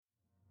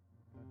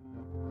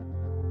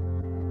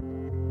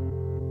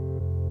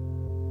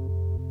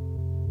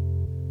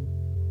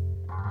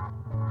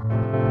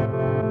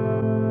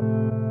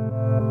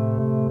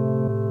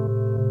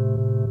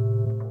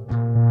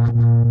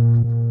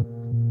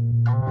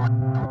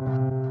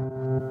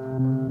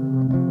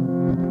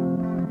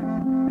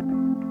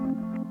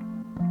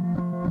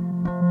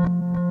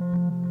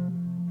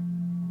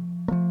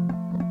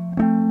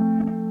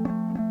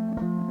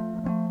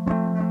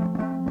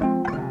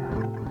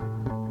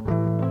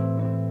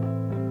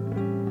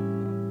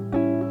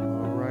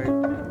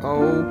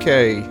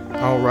Okay.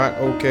 All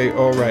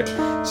right.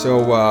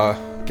 So,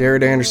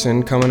 Garrett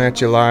Anderson coming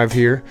at you live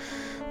here,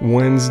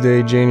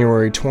 Wednesday,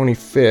 January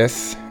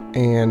 25th,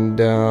 and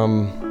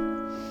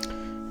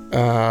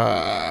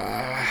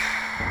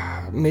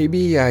maybe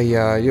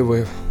you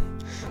were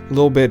a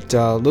little bit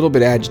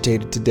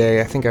agitated today.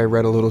 I think I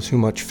read a little too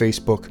much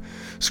Facebook,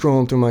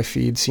 scrolling through my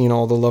feed, seeing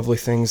all the lovely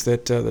things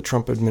that the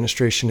Trump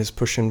administration is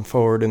pushing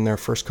forward in their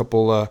first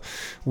couple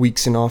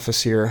weeks in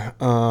office here.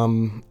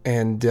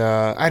 And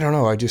I don't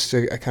know, I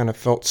kind of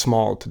felt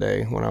small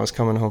today when I was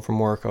coming home from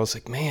work. I was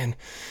like, man,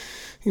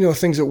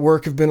 things at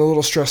work have been a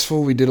little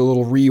stressful. We did a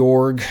little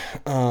reorg,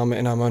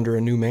 and I'm under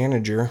a new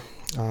manager.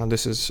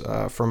 This is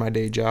for my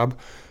day job.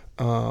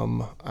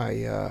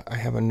 I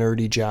have a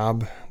nerdy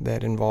job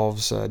that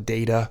involves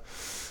data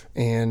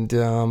and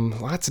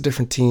lots of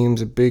different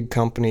teams, a big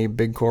company,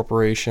 big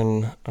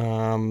corporation.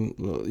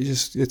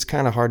 It's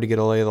kind of hard to get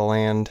a lay of the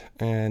land,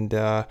 and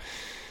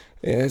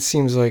it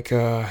seems like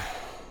so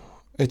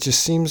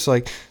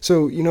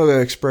that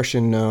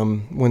expression,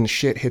 when the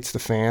shit hits the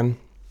fan.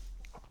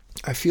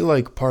 I feel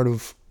like part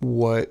of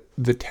what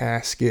the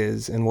task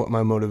is and what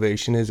my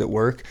motivation is at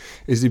work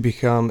is to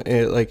become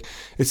it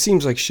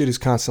seems like shit is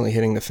constantly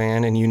hitting the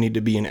fan, and you need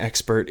to be an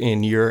expert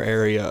in your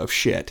area of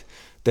shit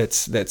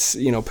that's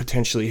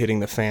potentially hitting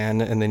the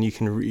fan, and then you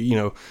can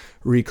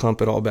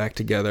reclump it all back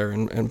together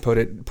and put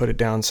it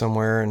down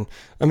somewhere. And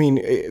I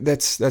mean,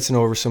 that's an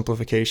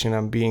oversimplification.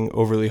 I'm being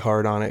overly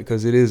hard on it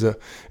because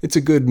it's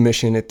a good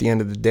mission at the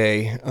end of the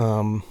day.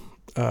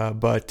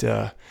 But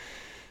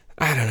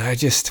I don't know,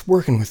 just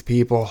working with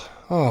people.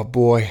 Oh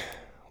boy,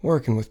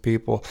 working with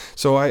people.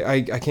 So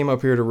I came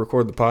up here to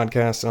record the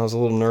podcast, and I was a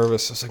little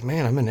nervous. I was like,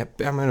 man, I'm in a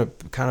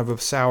kind of a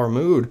sour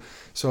mood.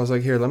 So I was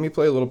like, here, let me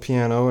play a little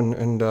piano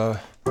and let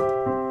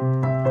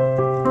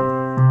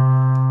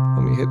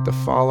me hit the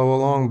follow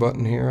along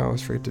button here. I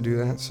always forget to do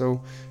that.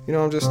 So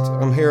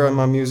I'm here in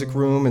my music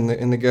room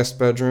in the guest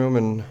bedroom,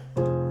 and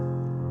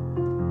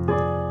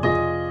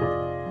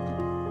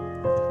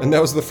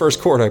that was the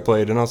first chord I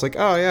played, and I was like,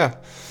 oh yeah.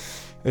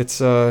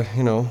 It's,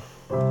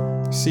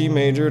 C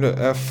major to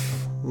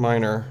F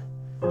minor.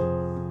 And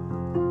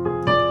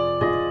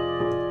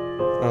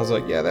I was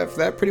like, yeah,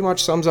 that pretty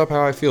much sums up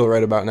how I feel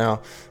right about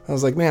now. I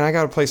was like, man, I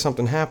gotta play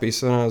something happy.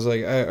 So then I was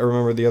like, I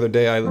remember the other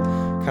day I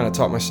kind of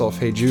taught myself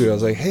Hey Jude. I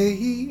was like,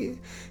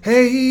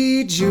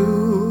 hey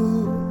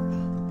Jude,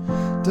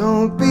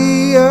 don't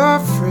be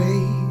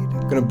afraid.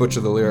 I'm gonna butcher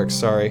the lyrics,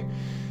 sorry.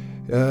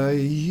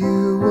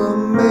 You were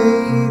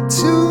made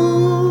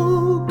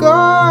to go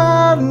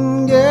out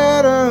and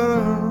get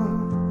her.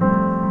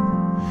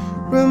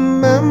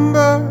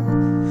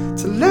 Remember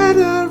to let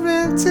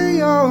her into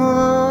your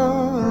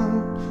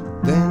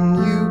heart. Then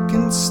you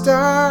can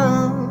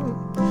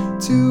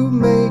start to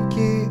make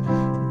it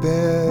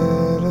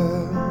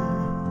better.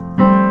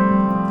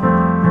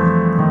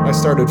 I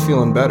started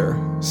feeling better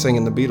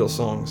singing the Beatles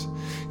songs.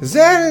 'Cause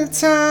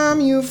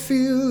anytime you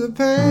feel the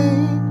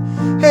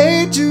pain,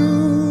 hey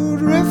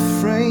Jude,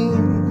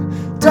 refrain.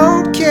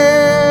 Don't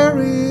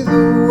carry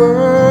the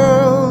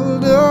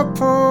world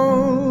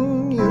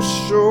upon your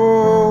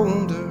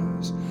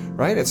shoulders.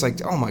 Right? It's like,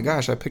 oh my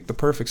gosh, I picked the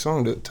perfect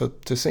song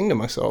to sing to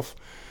myself.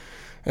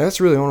 And that's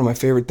really one of my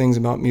favorite things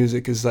about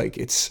music is like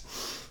it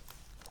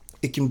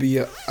can be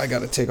I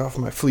gotta take off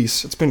my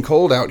fleece. It's been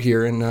cold out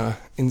here in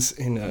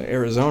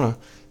Arizona.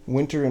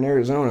 Winter in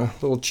Arizona,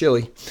 a little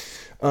chilly.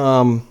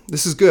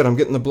 This is good. I'm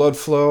getting the blood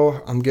flow.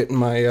 I'm getting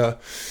my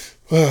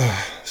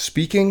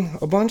speaking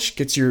a bunch.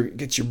 Gets your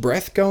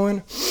breath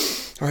going.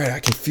 All right, I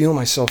can feel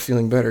myself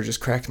feeling better.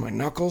 Just cracked my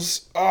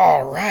knuckles.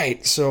 All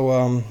right,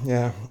 so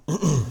yeah.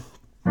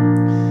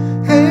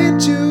 Hey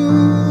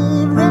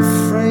Jude,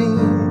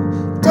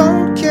 refrain.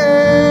 Don't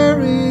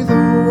carry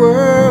the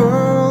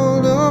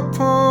world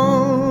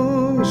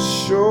upon your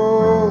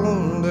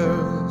shoulders.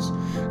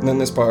 And then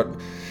this part.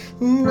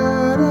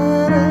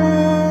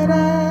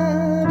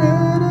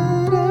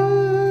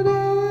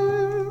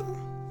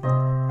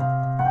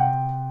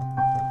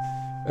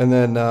 And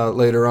then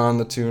later on,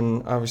 the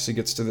tune obviously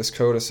gets to this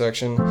coda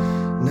section.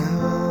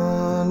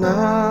 Na, na,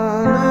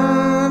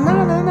 na,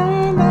 na, na,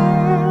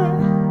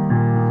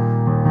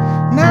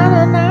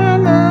 na, na, na,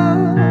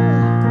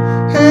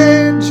 na.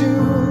 Hey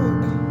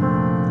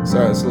Jude.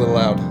 Sorry, it's a little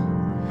loud.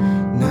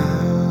 Na,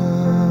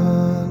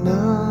 na,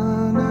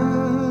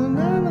 na,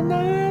 na, na,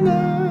 na,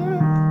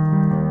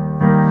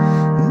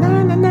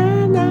 na, na,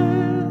 na, na.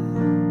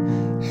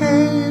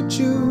 Hey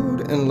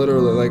Jude. And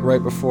literally, like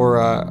right before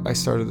I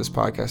started this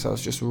podcast, I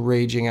was just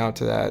raging out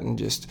to that and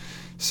just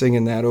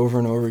singing that over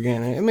and over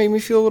again. And it made me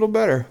feel a little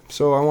better.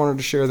 So I wanted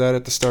to share that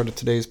at the start of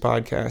today's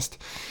podcast.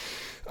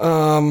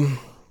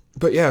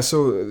 But yeah,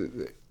 so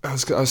I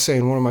was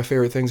saying one of my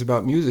favorite things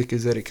about music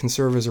is that it can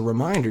serve as a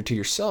reminder to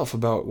yourself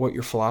about what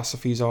your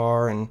philosophies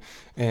are, and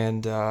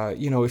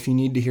if you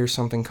need to hear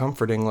something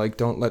comforting, like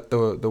don't let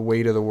the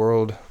weight of the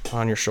world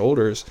on your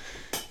shoulders,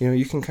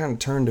 you can kind of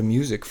turn to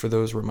music for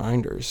those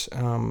reminders.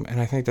 And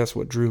I think that's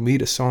what drew me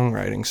to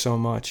songwriting so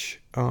much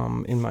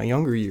in my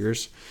younger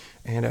years,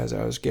 and as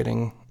I was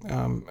getting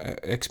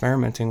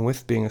experimenting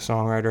with being a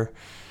songwriter.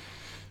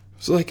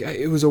 So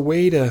it was a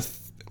way to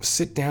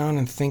sit down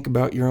and think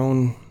about your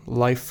own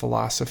life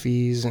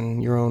philosophies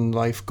and your own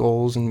life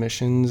goals and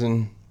missions,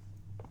 and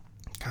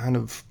kind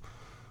of,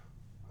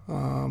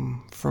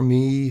 for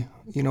me,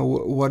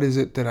 what is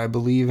it that I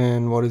believe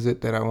in? What is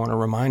it that I want to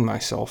remind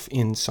myself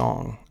in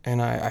song?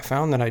 And I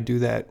found that I do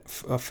that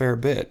a fair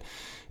bit.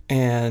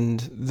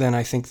 And then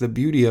I think the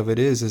beauty of it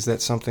is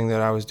that something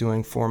that I was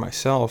doing for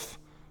myself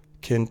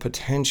can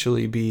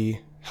potentially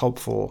be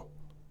helpful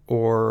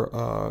or,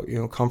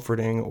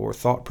 comforting or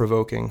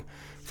thought-provoking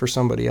for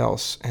somebody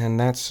else. And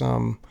that's,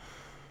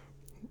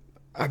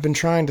 I've been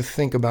trying to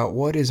think about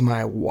what is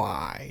my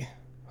why.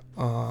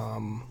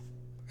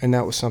 And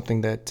that was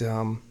something that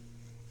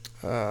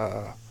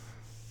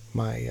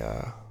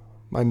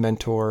my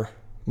mentor,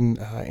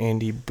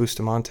 Andy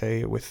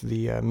Bustamante, with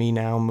the Me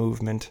Now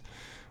movement,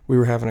 we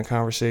were having a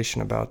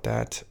conversation about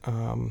that.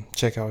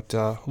 Check out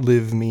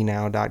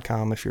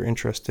livemenow.com if you're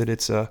interested.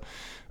 It's a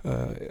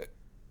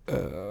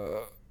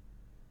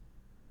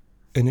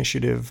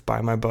initiative by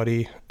my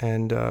buddy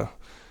and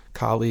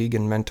colleague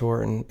and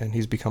mentor, and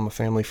he's become a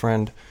family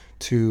friend,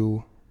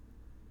 to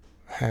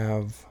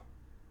have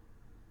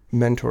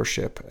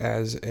mentorship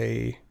as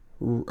a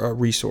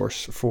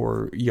resource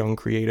for young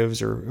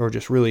creatives, or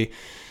just really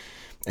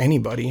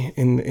anybody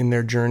in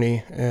their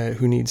journey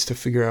who needs to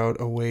figure out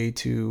a way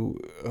to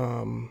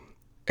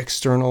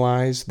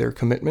externalize their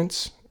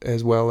commitments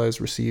as well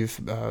as receive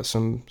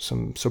some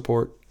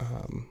support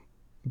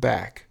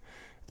back.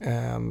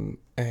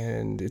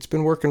 And it's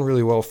been working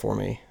really well for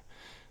me.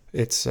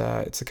 It's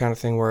the kind of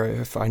thing where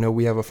if I know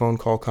we have a phone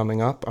call coming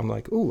up, I'm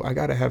like, ooh, I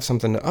got to have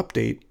something to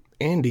update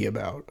Andy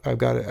about. I've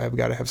got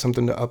to have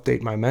something to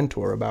update my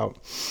mentor about.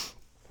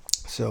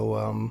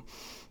 So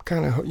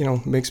kind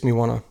of, makes me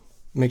want to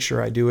make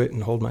sure I do it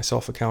and hold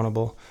myself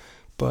accountable.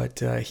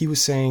 But he was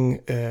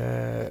saying,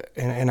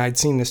 and I'd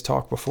seen this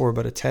talk before,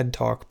 but a TED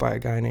talk by a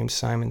guy named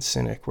Simon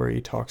Sinek, where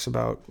he talks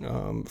about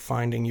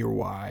finding your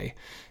why.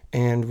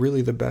 And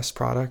really the best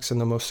products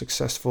and the most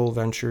successful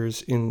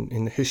ventures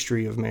in the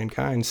history of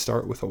mankind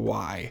start with a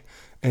why,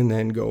 and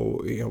then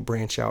go,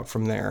 branch out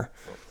from there.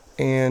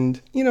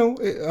 And,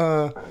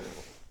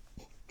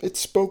 it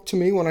spoke to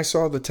me when I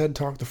saw the TED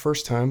Talk the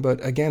first time.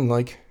 But again,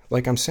 like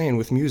I'm saying,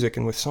 with music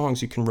and with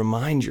songs, you can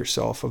remind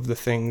yourself of the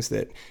things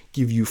that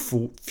give you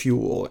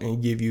fuel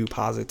and give you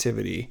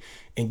positivity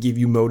and give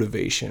you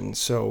motivation.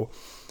 So,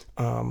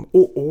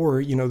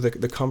 or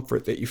the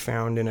comfort that you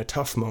found in a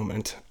tough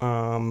moment.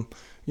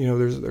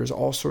 There's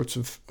all sorts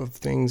of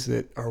things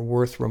that are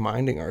worth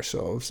reminding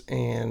ourselves.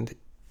 And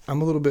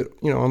I'm a little bit,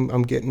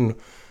 I'm getting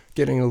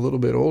a little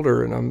bit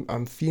older, and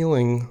I'm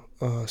feeling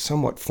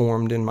somewhat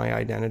formed in my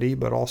identity,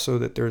 but also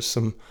that there's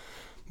some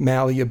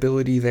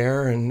malleability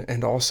there,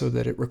 and also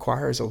that it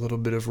requires a little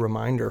bit of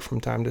reminder from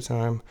time to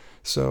time.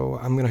 So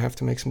I'm going to have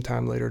to make some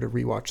time later to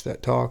rewatch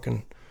that talk,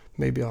 and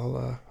maybe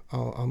I'll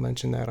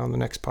mention that on the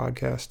next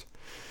podcast.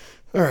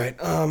 All right,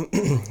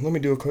 let me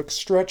do a quick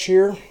stretch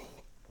here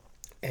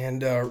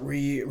and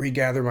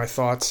regather my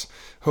thoughts.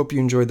 Hope you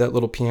enjoyed that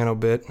little piano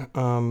bit.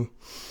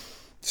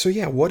 So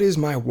yeah, what is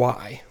my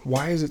why?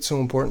 Why is it so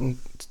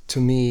important to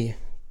me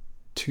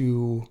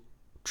to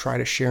try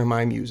to share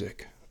my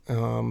music?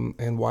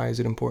 And why is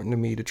it important to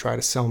me to try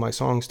to sell my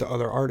songs to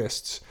other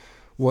artists?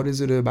 What is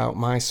it about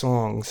my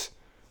songs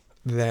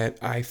that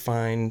I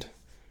find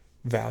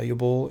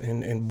valuable,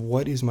 and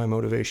what is my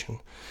motivation?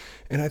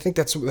 And I think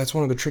that's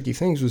one of the tricky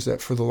things, was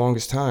that for the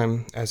longest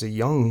time, as a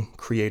young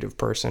creative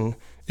person,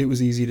 it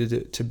was easy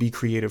to be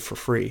creative for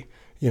free.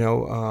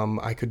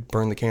 I could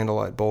burn the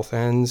candle at both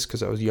ends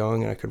because I was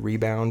young and I could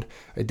rebound.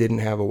 I didn't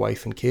have a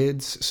wife and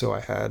kids, so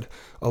I had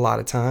a lot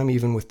of time,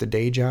 even with the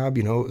day job.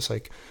 It was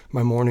like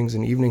my mornings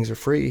and evenings are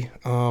free.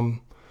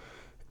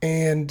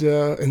 And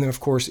then of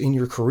course in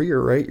your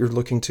career, right, you're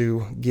looking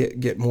to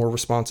get more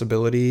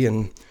responsibility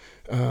and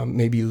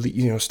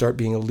maybe start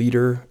being a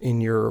leader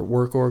in your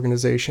work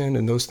organization,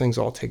 and those things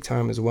all take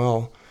time as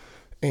well.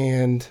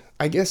 And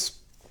I guess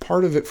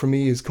part of it for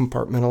me is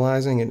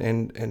compartmentalizing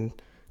and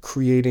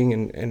creating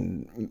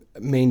and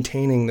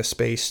maintaining the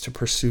space to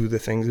pursue the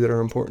things that are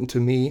important to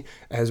me,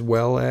 as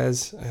well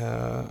as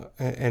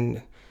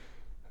and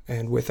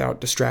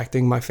without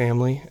distracting my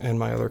family and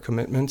my other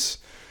commitments.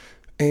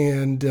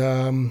 And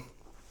when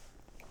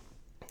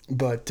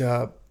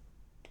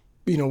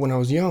I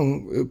was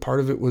young, part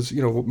of it was,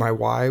 my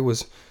why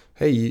was,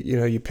 hey,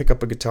 you pick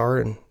up a guitar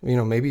and,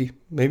 maybe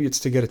it's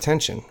to get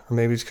attention, or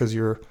maybe it's because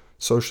you're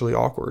socially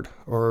awkward,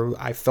 or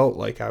I felt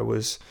like I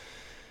was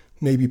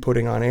maybe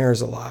putting on airs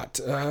a lot.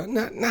 I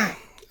don't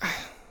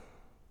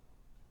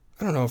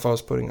know if I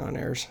was putting on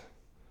airs.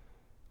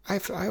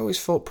 I always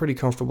felt pretty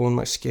comfortable in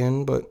my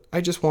skin, but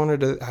I just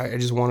wanted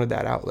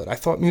that outlet. I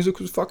thought music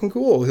was fucking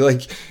cool.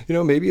 Like,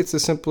 maybe it's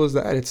as simple as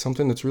that. It's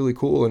something that's really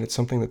cool, and it's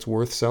something that's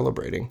worth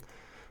celebrating.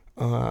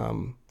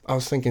 I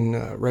was thinking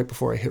right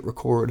before I hit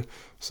record,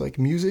 it's like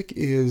music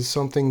is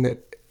something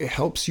that it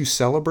helps you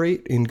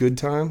celebrate in good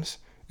times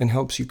and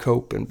helps you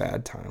cope in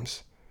bad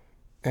times.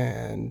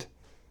 And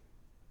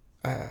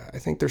I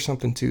think there's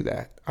something to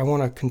that. I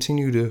want to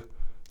continue to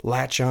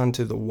latch on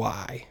to the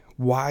why.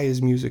 Why is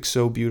music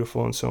so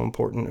beautiful and so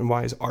important? And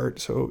why is art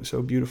so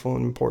beautiful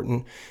and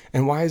important?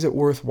 And why is it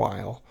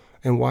worthwhile?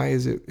 And why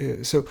is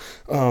it so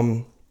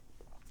when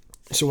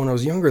I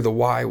was younger, the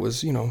why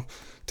was,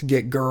 to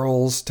get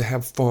girls, to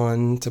have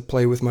fun, to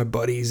play with my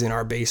buddies in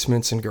our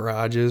basements and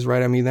garages,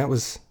 right? I mean, that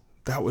was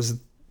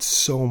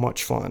so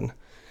much fun.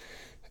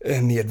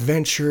 And the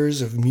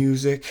adventures of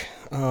music.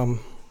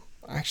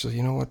 Actually,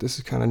 you know what? This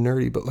is kind of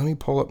nerdy, but let me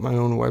pull up my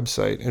own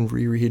website and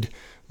reread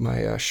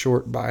my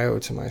short bio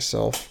to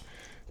myself.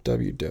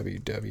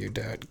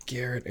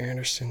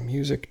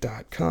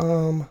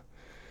 www.garrettandersonmusic.com.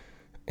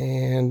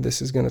 And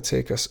this is going to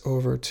take us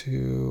over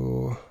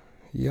to,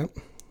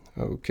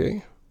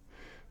 okay.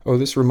 Oh,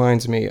 this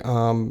reminds me,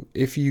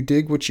 if you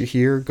dig what you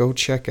hear, go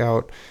check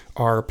out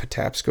our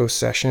Patapsco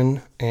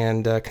session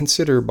and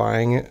consider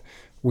buying it.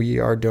 We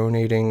are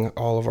donating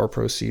all of our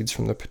proceeds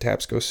from the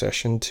Patapsco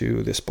session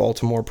to this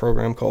Baltimore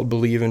program called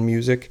Believe in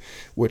Music,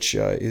 which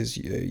is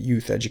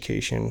youth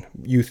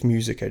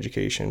music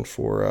education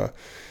for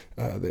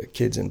the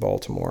kids in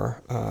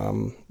Baltimore.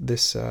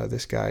 This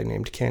guy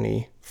named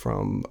Kenny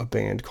from a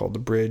band called The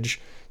Bridge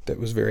that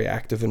was very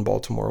active in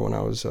Baltimore when I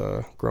was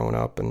growing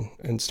up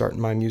and starting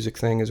my music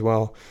thing as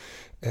well.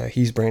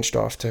 He's branched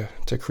off to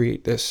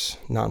create this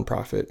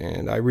nonprofit,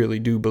 and I really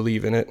do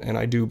believe in it, and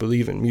I do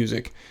believe in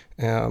music.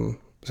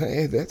 So,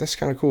 hey, that's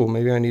kind of cool.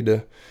 Maybe I need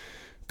to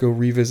go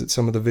revisit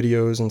some of the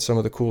videos and some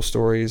of the cool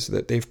stories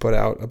that they've put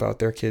out about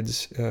their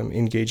kids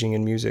engaging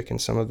in music,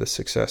 and some of the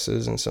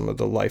successes and some of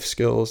the life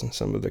skills and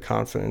some of the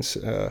confidence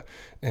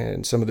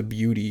and some of the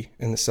beauty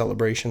and the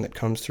celebration that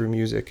comes through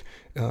music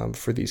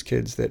for these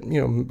kids that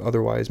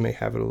otherwise may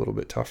have it a little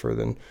bit tougher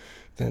than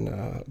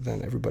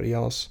everybody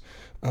else.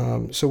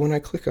 So when I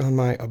click on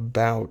my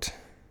About,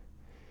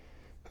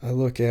 I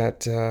look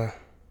at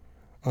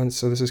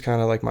so this is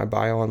kind of like my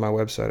bio on my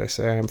website. I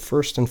say I am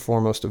first and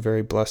foremost a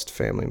very blessed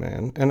family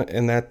man,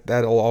 and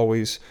that'll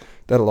always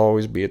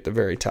be at the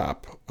very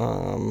top.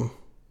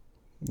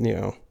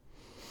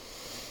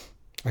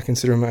 I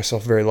consider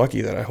myself very lucky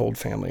that I hold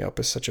family up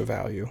as such a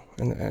value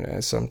and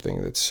as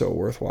something that's so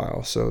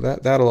worthwhile. So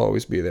that'll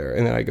always be there.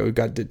 And then I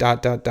got the ...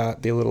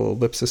 the little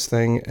ellipsis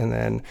thing,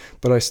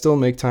 but I still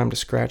make time to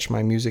scratch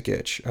my music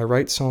itch. I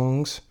write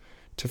songs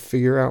to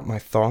figure out my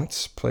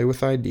thoughts, play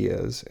with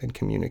ideas, and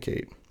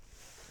communicate.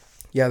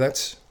 Yeah,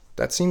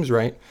 that seems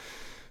right.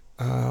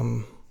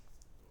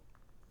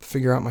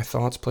 Figure out my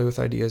thoughts, play with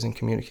ideas, and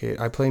communicate.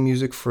 I play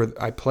music.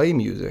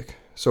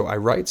 So I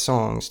write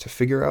songs to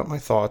figure out my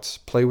thoughts,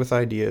 play with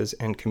ideas,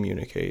 and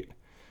communicate.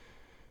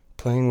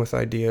 Playing with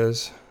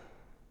ideas.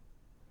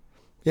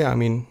 Yeah, I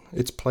mean,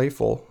 it's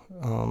playful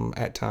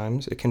at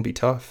times. It can be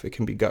tough. It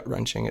can be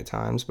gut-wrenching at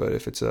times. But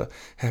if it's a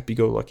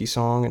happy-go-lucky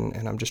song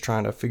and I'm just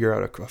trying to figure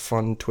out a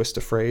fun twist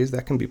of phrase,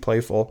 that can be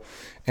playful.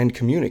 And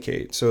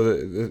communicate. So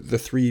the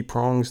three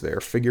prongs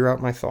there. Figure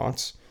out my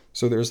thoughts.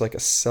 So there's like a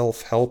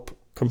self-help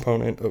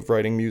component of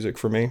writing music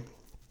for me.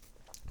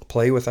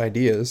 Play with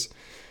ideas.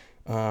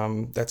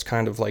 That's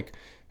kind of like,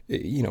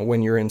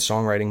 when you're in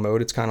songwriting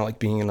mode, it's kind of like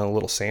being in a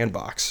little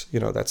sandbox.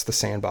 That's the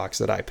sandbox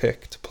that I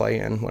pick to play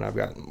in when I've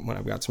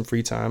got some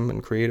free time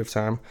and creative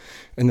time.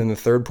 And then the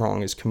third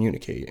prong is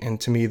communicate. And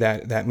to me,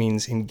 that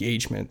means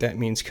engagement. That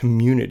means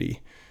community,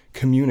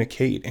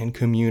 communicate and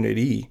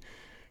community,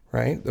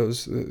 right?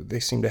 They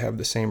seem to have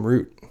the same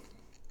root.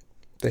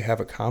 They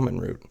have a common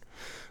root,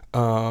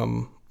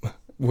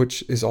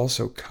 which is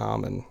also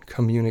common.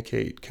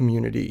 Communicate,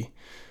 community.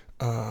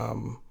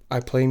 I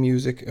play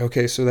music.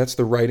 Okay, so that's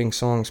the writing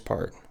songs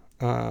part.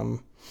 And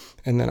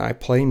then I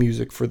play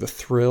music for the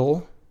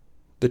thrill,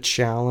 the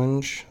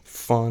challenge,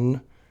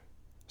 fun,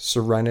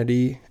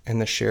 serenity, and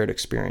the shared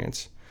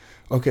experience.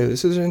 Okay,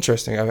 this is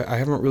interesting. I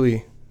haven't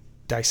really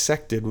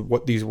dissected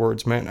what these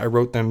words meant. I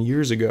wrote them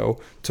years ago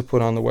to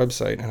put on the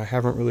website, and I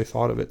haven't really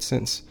thought of it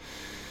since.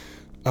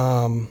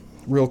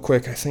 Real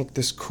quick, I think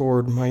this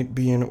chord might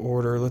be in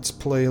order. Let's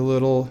play a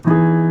little.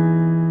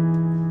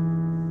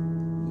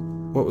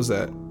 What was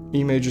that?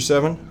 E major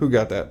 7? Who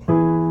got that?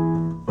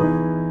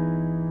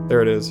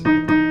 There it is.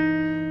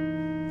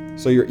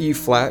 So your E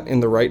flat in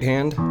the right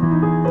hand.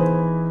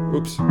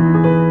 Oops.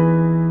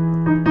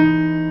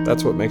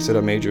 That's what makes it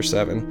a major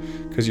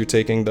 7, because you're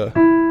taking the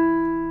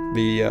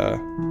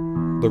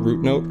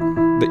root note,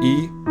 the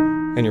E,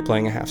 and you're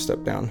playing a half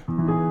step down.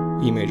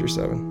 E major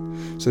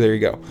 7. So there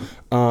you go.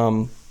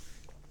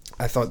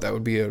 I thought that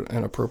would be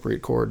an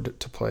appropriate chord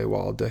to play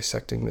while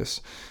dissecting this.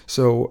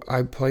 So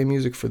I play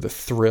music for the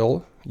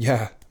thrill.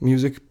 Yeah,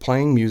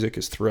 playing music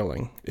is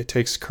thrilling. It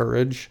takes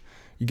courage.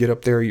 You get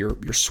up there, you're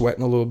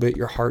sweating a little bit,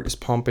 your heart is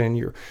pumping,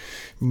 your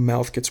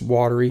mouth gets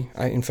watery.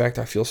 In fact,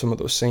 I feel some of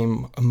those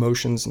same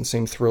emotions and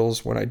same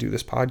thrills when I do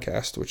this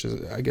podcast, which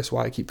is, I guess,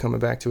 why I keep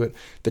coming back to it.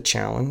 The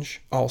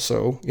challenge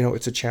also,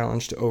 it's a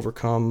challenge to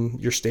overcome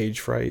your stage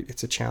fright.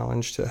 It's a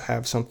challenge to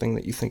have something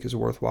that you think is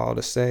worthwhile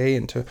to say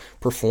and to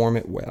perform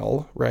it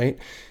well, right?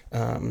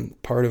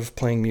 Part of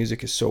playing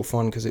music is so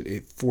fun because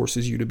it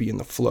forces you to be in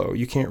the flow.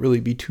 You can't really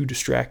be too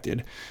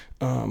distracted.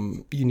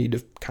 You need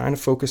to kind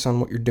of focus on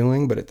what you're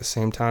doing, but at the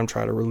same time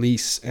try to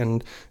release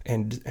and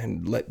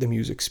let the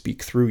music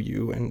speak through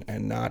you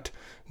and not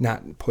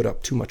put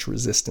up too much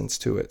resistance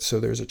to it. So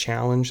there's a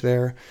challenge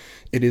there.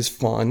 It is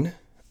fun.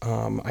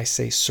 I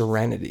say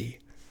serenity.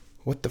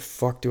 What the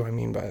fuck do I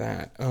mean by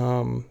that?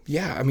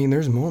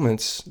 There's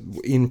moments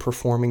in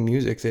performing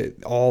music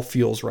that all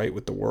feels right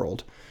with the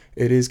world.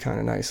 It is kind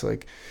of nice.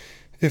 Like,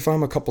 if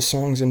I'm a couple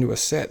songs into a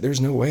set,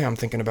 there's no way I'm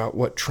thinking about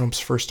what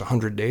Trump's first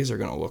 100 days are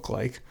going to look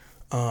like.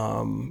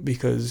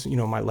 Because,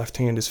 my left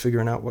hand is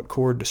figuring out what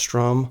chord to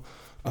strum.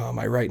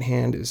 My right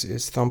hand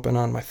is thumping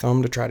on my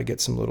thumb to try to get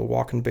some little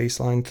walking bass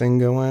line thing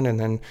going. And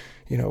then,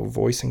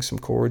 voicing some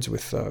chords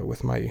with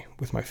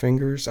my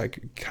fingers. I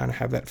kind of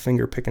have that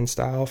finger picking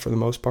style for the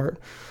most part.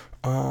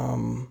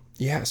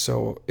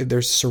 So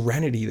there's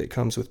serenity that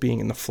comes with being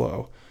in the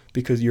flow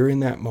because you're in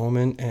that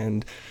moment,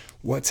 and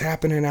what's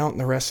happening out in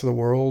the rest of the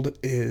world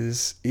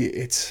is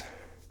it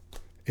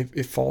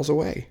falls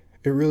away.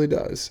 It really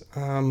does.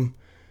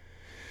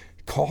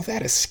 Call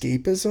that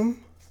escapism?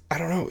 I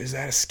don't know. Is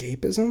that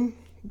escapism?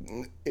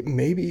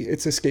 Maybe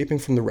it's escaping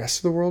from the rest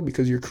of the world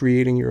because you're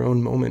creating your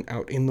own moment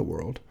out in the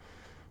world.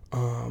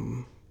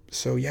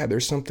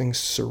 There's something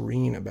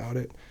serene about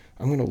it.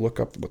 I'm going to look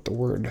up what the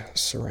word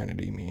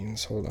serenity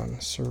means. Hold on.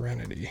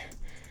 Serenity.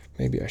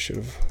 Maybe I should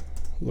have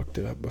looked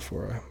it up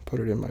before I put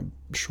it in my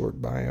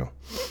short bio.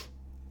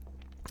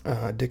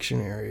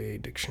 Dictionary.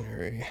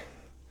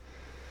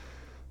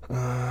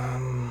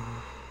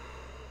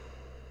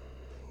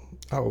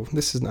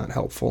 This is not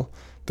helpful.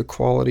 The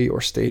quality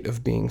or state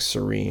of being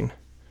serene.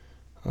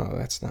 Oh,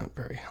 that's not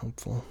very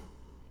helpful.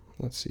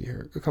 Let's see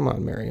here. Come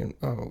on, Merriam.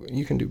 Oh,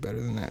 you can do better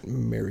than that,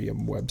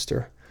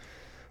 Merriam-Webster.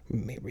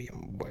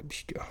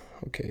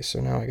 Okay, so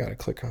now I got to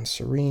click on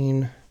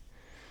serene.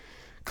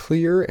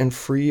 Clear and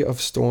free of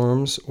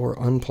storms or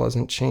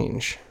unpleasant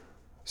change.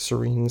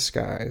 Serene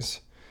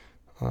skies.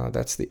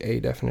 That's the A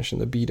definition.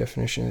 The B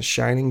definition is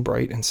shining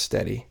bright and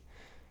steady.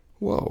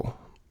 Whoa.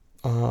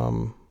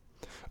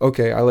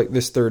 Okay, I like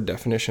this third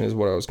definition is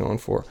what I was going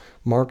for.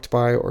 Marked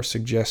by or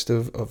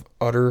suggestive of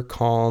utter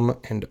calm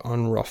and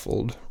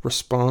unruffled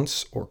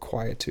response or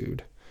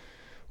quietude.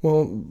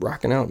 Well,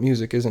 rocking out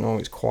music isn't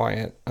always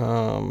quiet,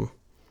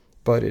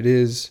 but it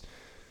is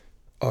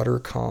utter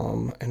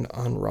calm and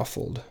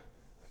unruffled.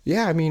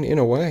 Yeah, in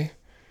a way,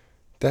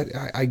 that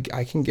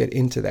I can get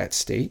into that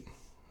state.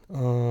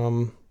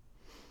 I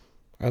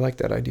like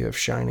that idea of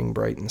shining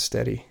bright and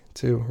steady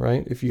too,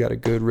 right? If you got a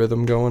good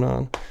rhythm going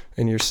on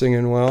and you're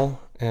singing well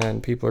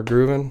and people are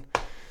grooving,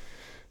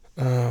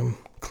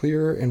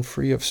 clear and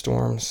free of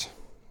storms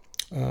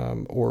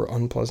or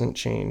unpleasant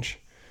change.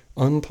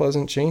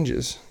 Unpleasant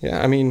changes.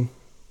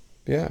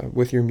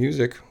 With your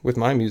music, with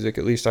my music,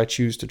 at least I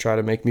choose to try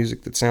to make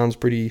music that sounds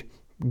pretty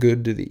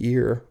good to the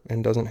ear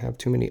and doesn't have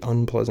too many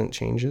unpleasant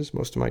changes.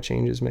 Most of my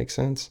changes make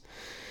sense.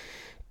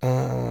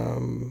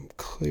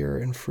 Clear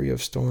and free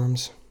of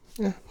storms.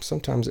 Yeah,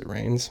 sometimes it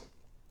rains.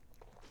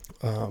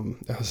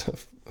 That was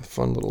a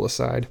fun little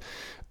aside.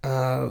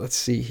 Let's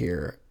see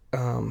here.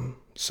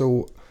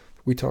 So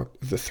we talked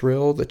the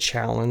thrill, the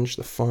challenge,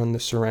 the fun, the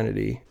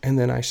serenity, and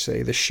then I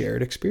say the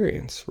shared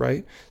experience,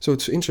 right? So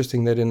it's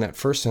interesting that in that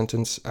first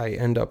sentence, I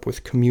end up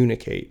with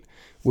communicate,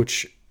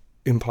 which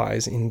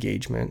implies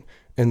engagement.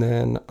 And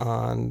then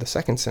on the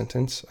second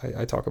sentence,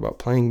 I talk about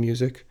playing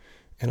music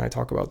and I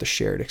talk about the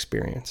shared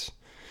experience.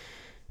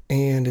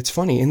 And it's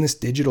funny, in this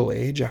digital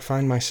age, I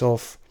find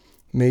myself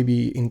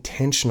maybe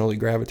intentionally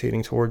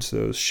gravitating towards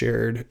those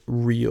shared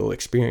real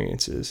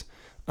experiences.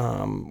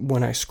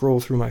 When I scroll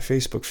through my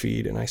Facebook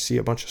feed and I see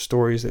a bunch of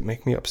stories that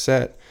make me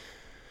upset,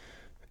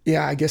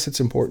 yeah, I guess it's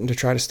important to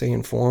try to stay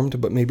informed,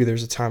 but maybe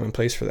there's a time and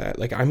place for that.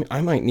 Like I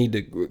might need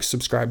to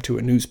subscribe to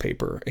a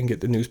newspaper and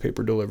get the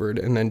newspaper delivered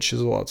and then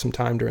chisel out some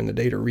time during the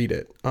day to read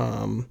it.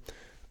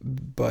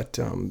 But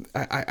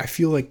I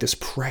feel like this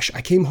pressure,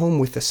 I came home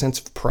with a sense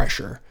of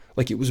pressure.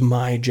 Like it was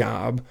my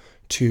job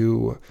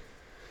to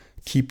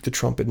keep the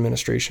Trump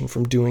administration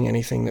from doing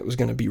anything that was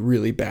going to be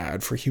really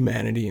bad for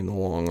humanity in the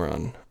long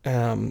run.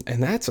 And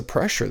that's a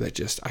pressure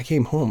that I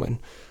came home and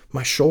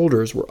my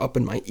shoulders were up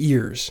in my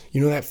ears. You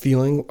know that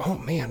feeling? Oh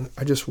man,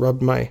 I just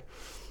rubbed my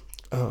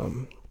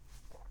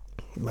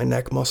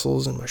neck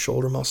muscles and my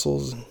shoulder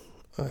muscles. And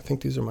I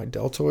think these are my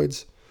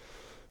deltoids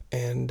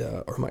and,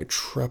 or my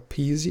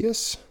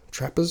trapezius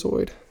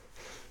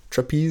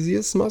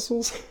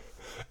muscles.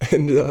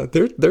 And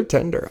they're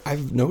tender.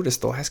 I've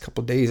noticed the last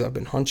couple of days I've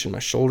been hunching my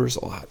shoulders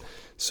a lot.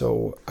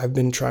 So I've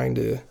been trying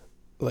to,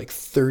 like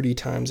 30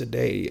 times a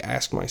day,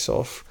 ask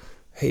myself,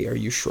 hey, are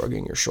you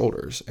shrugging your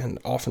shoulders? And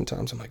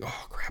oftentimes I'm like,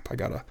 oh crap, I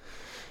gotta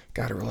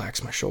got to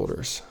relax my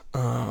shoulders.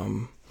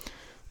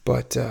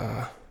 But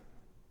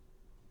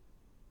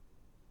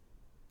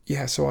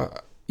yeah, so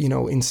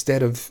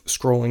instead of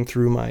scrolling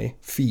through my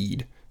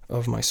feed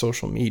of my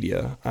social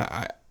media,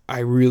 I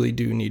really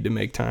do need to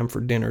make time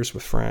for dinners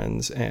with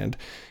friends and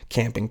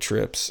camping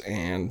trips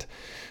and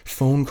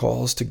phone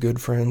calls to good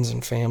friends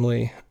and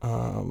family.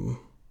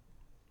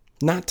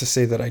 Not to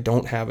say that I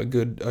don't have a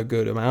good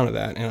amount of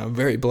that, and I'm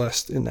very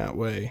blessed in that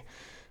way.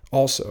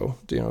 Also,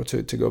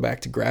 to go back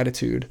to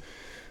gratitude.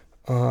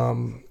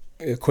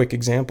 A quick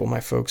example, my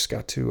folks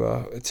got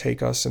to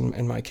take us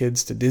and my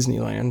kids to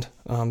Disneyland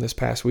this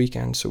past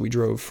weekend. So we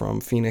drove from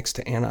Phoenix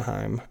to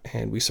Anaheim,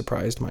 and we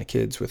surprised my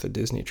kids with a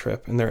Disney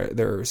trip. And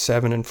they're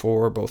 7 and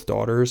 4, both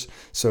daughters.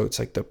 So it's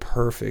like the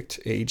perfect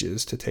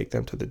ages to take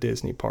them to the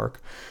Disney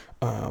park.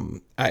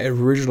 I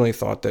originally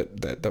thought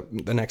that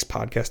the next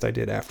podcast I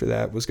did after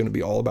that was going to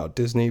be all about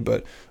Disney,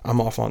 but I'm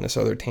off on this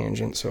other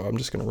tangent, so I'm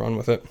just going to run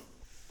with it.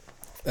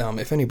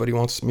 If anybody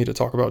wants me to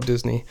talk about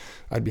Disney,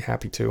 I'd be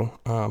happy to.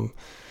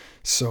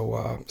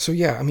 So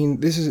yeah, I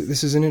mean, this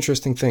is an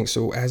interesting thing.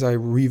 So as I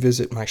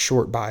revisit my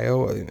short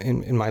bio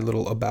in my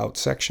little about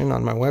section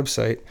on my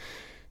website,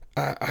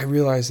 I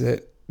realize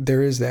that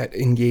there is that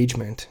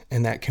engagement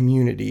and that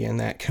community and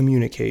that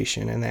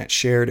communication and that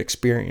shared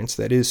experience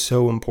that is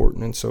so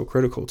important and so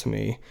critical to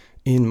me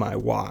in my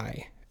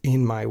why.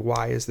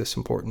 Why is this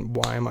important?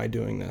 Why am I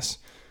doing this?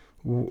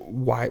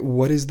 Why?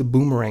 What is the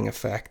boomerang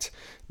effect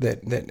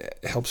that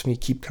helps me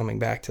keep coming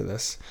back to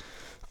this?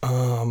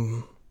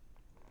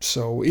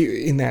 So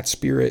in that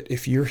spirit,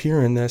 if you're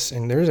hearing this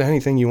and there's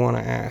anything you want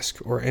to ask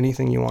or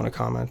anything you want to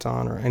comment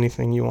on or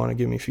anything you want to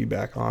give me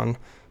feedback on,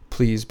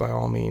 please, by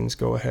all means,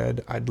 go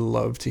ahead. I'd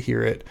love to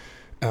hear it.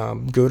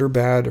 Good or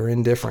bad or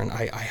indifferent,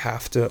 I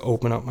have to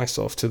open up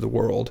myself to the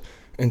world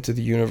and to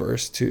the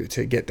universe to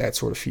get that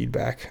sort of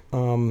feedback.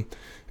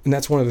 And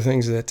that's one of the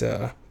things that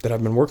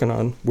I've been working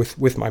on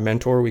with my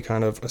mentor. We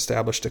kind of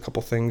established a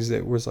couple things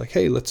that was like,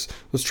 hey, let's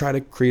try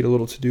to create a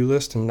little to-do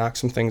list and knock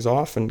some things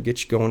off and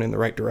get you going in the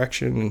right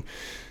direction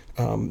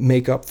and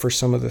make up for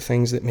some of the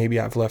things that maybe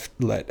I've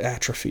let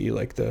atrophy,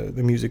 like the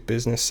music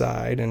business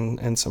side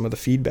and some of the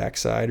feedback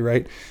side,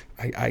 right?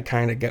 I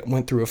kind of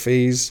went through a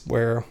phase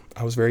where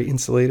I was very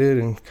insulated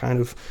and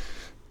kind of,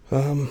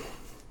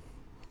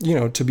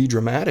 to be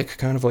dramatic,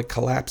 kind of like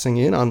collapsing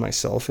in on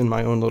myself in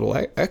my own little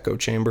echo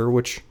chamber,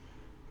 which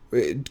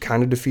it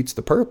kind of defeats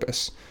the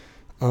purpose,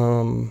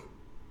 or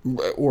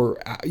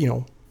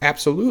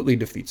absolutely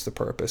defeats the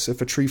purpose. If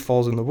a tree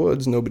falls in the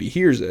woods, nobody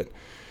hears it.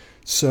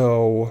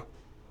 So,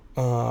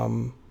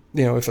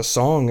 if a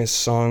song is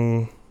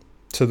sung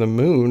to the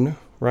moon,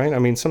 right? I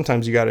mean,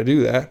 sometimes you got to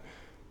do that.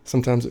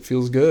 Sometimes it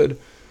feels good.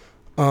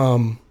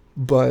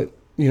 But,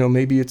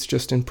 maybe it's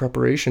just in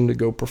preparation to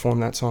go perform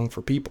that song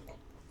for people.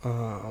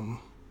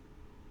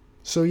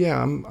 So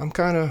yeah, I'm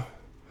kind of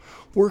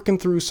working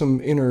through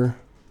some inner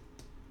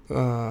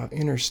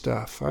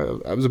stuff.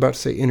 I was about to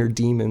say inner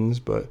demons,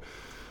 but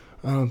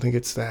I don't think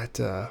it's that,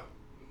 I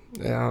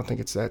don't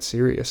think it's that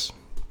serious.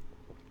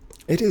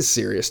 It is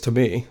serious to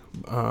me.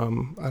 I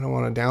don't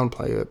want to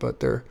downplay it, but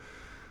they're,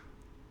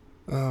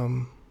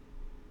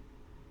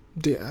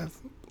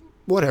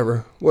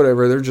 whatever,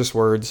 they're just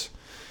words.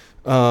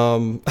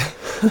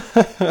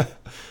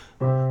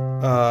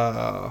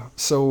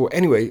 So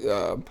anyway,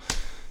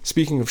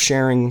 speaking of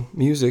sharing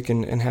music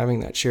and having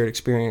that shared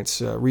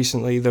experience,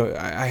 recently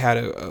I had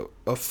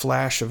a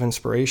flash of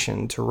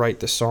inspiration to write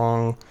the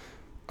song.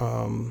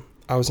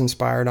 I was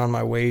inspired on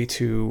my way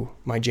to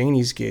my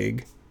Janie's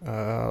gig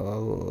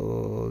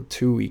 2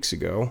 weeks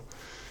ago.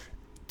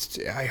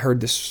 I heard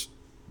this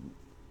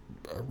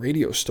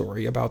radio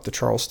story about the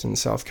Charleston,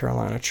 South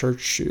Carolina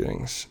church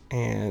shootings,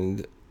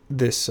 and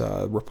this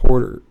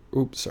reporter,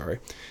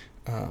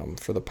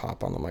 for the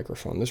pop on the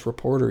microphone, this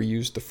reporter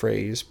used the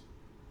phrase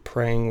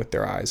praying with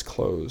their eyes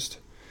closed.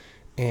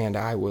 And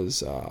I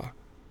was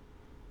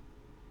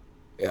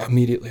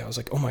immediately, I was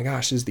like, oh my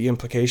gosh, is the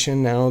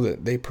implication now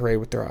that they pray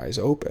with their eyes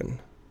open?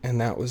 And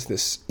that was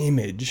this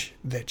image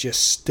that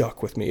just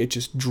stuck with me. It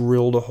just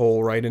drilled a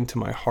hole right into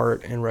my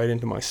heart and right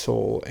into my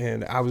soul.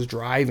 And I was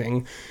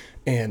driving,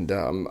 and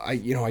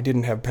I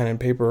didn't have pen and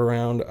paper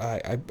around.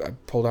 I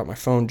pulled out my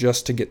phone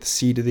just to get the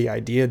seed of the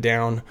idea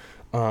down.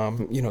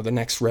 The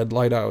next red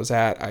light I was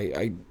at,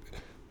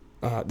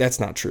 that's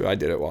not true. I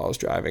did it while I was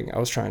driving. I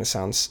was trying to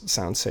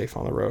sound safe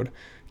on the road.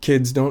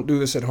 Kids, don't do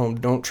this at home.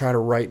 Don't try to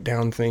write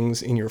down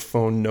things in your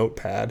phone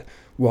notepad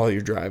while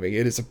you're driving.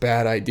 It is a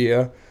bad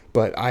idea,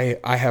 but I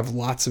have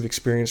lots of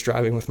experience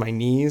driving with my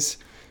knees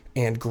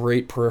and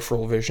great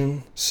peripheral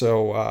vision,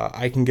 so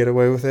I can get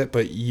away with it,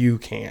 but you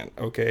can't,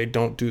 okay?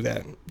 Don't do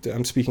that.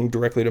 I'm speaking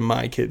directly to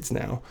my kids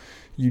now.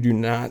 You do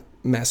not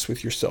mess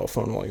with your cell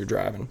phone while you're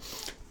driving.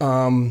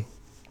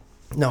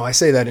 No, I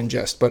say that in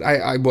jest, but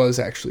I was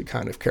actually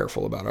kind of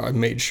careful about it. I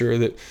made sure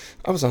that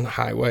I was on the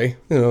highway,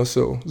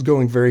 so I was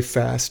going very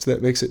fast.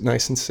 That makes it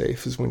nice and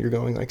safe, is when you're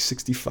going like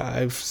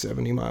 65,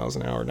 70 miles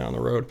an hour down the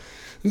road.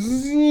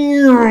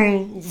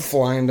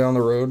 Flying down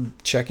the road,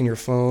 checking your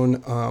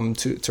phone.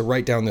 To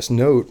write down this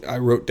note, I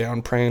wrote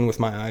down praying with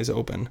my eyes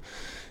open.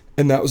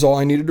 And that was all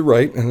I needed to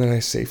write, and then I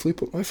safely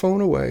put my phone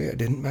away. I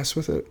didn't mess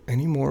with it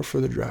anymore for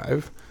the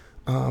drive,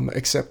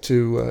 except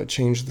to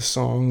change the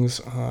songs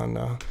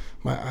on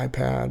my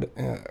iPad,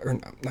 or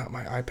not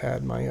my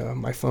iPad,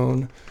 my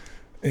phone,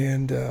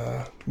 and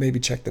maybe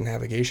check the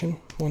navigation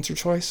once or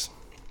twice.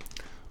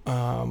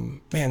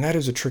 Man, that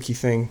is a tricky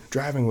thing.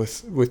 Driving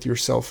with your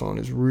cell phone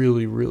is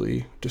really,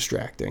 really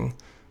distracting,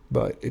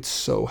 but it's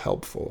so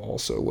helpful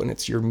also when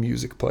it's your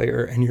music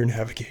player and your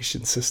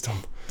navigation system.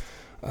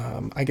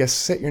 I guess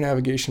set your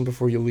navigation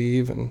before you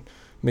leave, and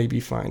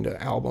maybe find an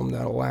album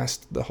that'll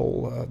last the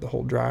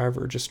whole drive,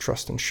 or just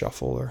trust and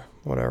shuffle or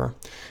whatever.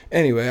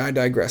 Anyway, I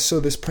digress. So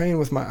this praying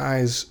with my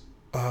eyes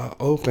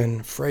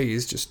open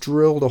phrase just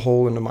drilled a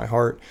hole into my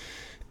heart.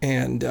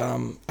 And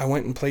I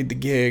went and played the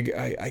gig.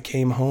 I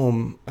came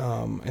home,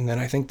 and then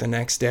I think the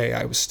next day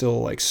I was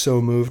still like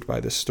so moved by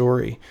this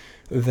story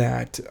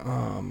that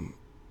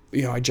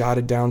I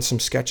jotted down some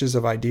sketches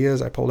of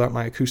ideas. I pulled out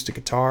my acoustic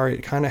guitar.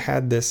 It kind of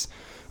had this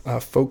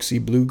folksy,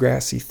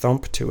 bluegrassy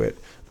thump to it.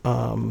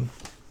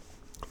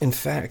 In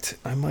fact,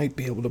 I might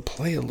be able to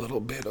play a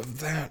little bit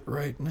of that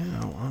right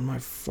now on my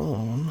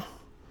phone.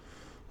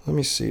 Let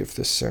me see if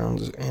this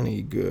sounds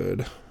any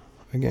good.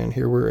 Again,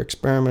 here we're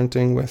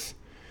experimenting with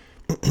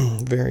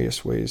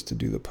various ways to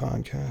do the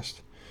podcast.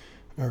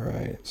 All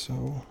right,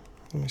 so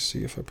let me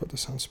see if I put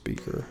this on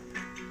speaker.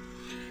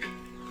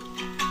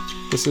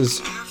 This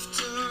is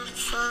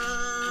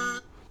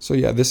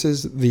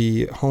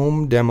the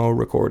home demo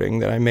recording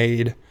that I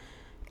made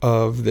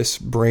of this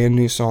brand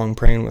new song,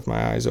 Praying with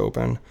My Eyes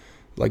Open,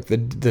 like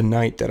the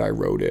night that I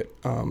wrote it.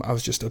 I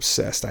was just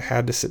obsessed. I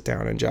had to sit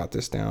down and jot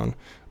this down.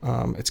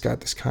 It's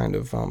got this kind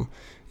of,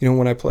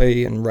 when I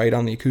play and write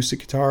on the acoustic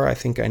guitar, I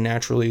think I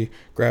naturally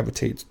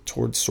gravitate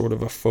towards sort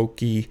of a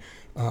folky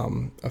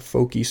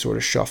sort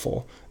of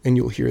shuffle, and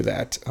you'll hear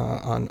that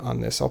on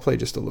this. I'll play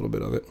just a little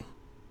bit of it.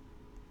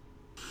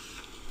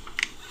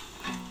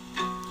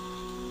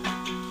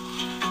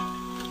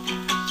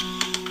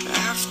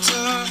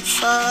 After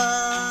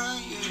fire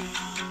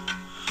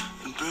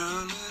and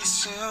burning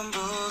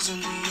symbols in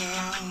the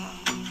air,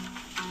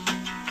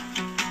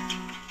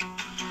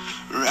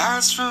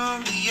 rise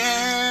from the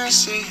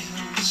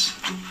ashes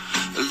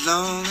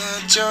along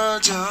that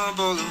Georgia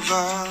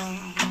Boulevard,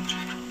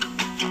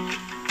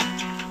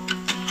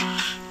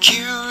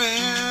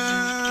 curing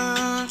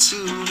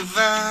to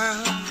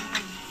divine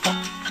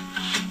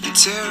and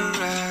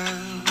terrorize,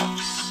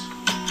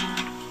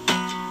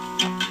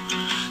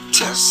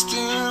 testing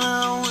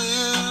our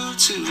will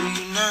to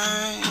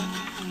unite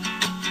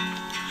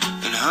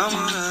and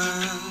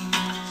harmonize.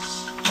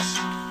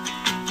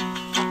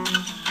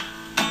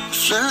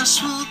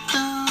 Flesh will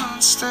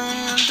come,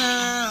 stand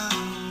down,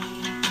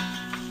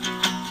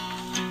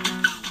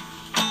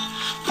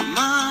 but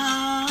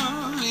my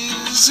heart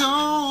is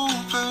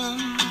open.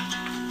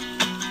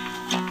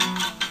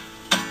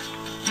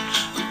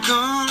 I'm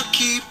gonna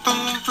keep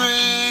on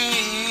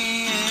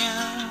praying,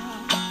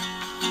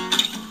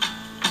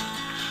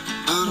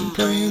 but I'm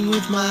praying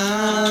with my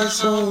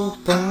eyes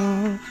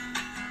open.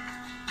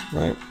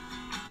 Right.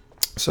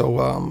 So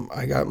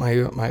I got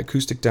my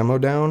acoustic demo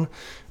down.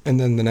 And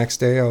then the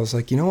next day I was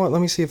like, you know what, let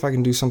me see if I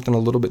can do something a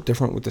little bit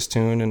different with this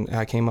tune. And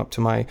I came up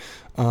to my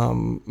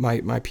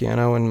my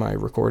piano and my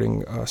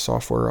recording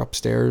software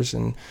upstairs.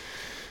 And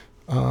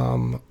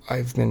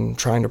I've been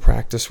trying to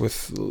practice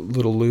with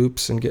little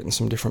loops and getting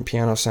some different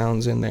piano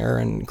sounds in there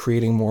and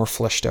creating more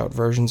fleshed out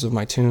versions of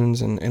my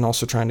tunes, and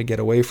also trying to get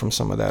away from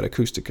some of that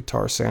acoustic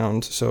guitar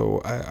sound.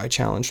 So I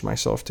challenged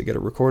myself to get a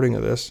recording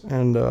of this.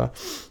 And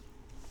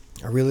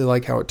I really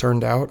like how it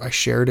turned out. I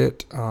shared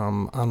it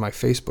on my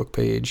Facebook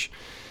page,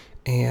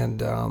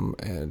 and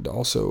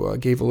also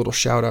gave a little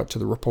shout out to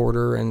the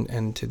reporter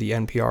and to the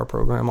NPR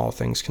program, All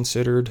Things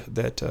Considered,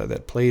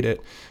 that played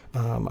it.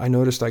 I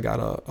noticed I got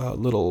a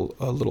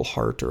little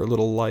heart or a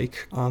little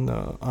like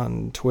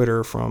on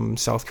Twitter from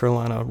South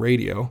Carolina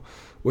radio,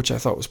 which I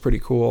thought was pretty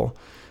cool.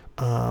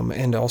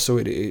 And also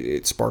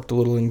it sparked a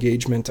little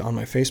engagement on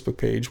my Facebook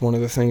page. One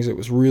of the things that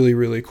was really,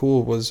 really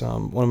cool was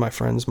one of my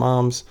friend's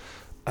moms.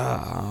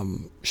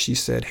 She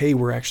said, hey,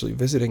 we're actually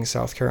visiting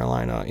South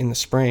Carolina in the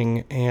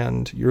spring,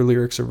 and your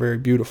lyrics are very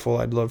beautiful.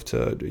 I'd love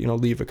to,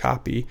 leave a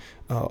copy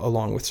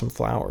along with some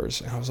flowers.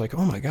 And I was like,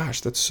 oh my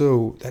gosh,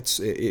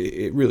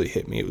 it really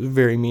hit me. It was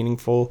very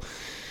meaningful,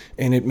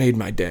 and it made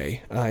my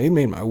day. It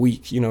made my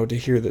week, to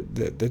hear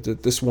that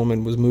this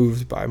woman was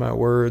moved by my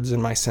words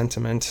and my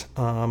sentiment.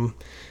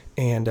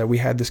 And we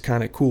had this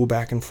kind of cool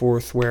back and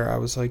forth where I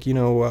was like,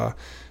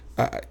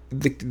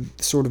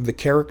 the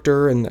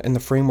character and the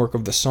framework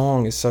of the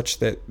song is such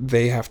that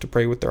they have to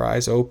pray with their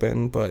eyes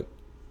open, but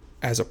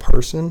as a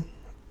person,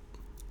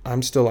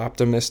 I'm still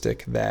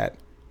optimistic that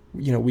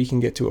we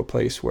can get to a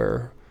place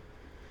where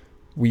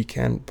we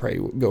can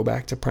go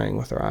back to praying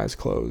with our eyes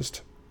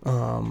closed.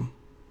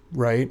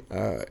 Right?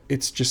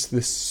 It's just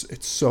this,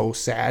 it's so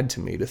sad to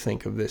me to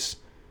think of this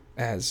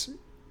as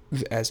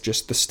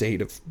just the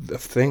state of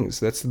things.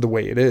 That's the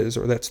way it is,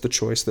 or that's the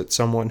choice that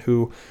someone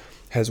who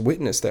has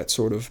witnessed that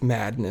sort of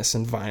madness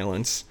and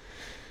violence,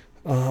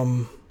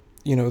 they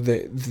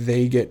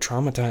get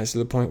traumatized to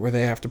the point where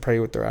they have to pray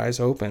with their eyes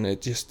open.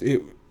 It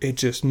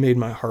just made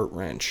my heart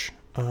wrench.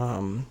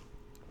 And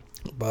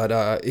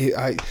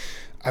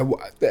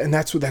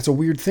that's a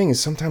weird thing,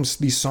 is sometimes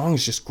these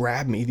songs just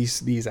grab me.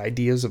 These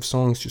ideas of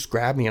songs just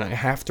grab me, and I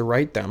have to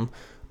write them,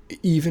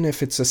 even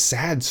if it's a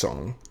sad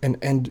song,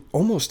 and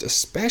almost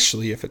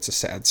especially if it's a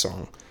sad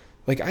song.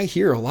 Like, I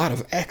hear a lot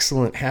of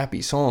excellent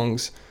happy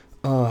songs.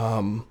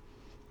 Man,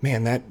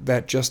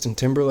 that Justin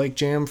Timberlake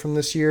jam from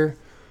this year,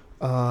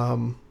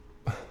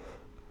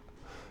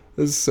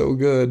 is so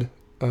good.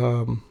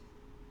 I'm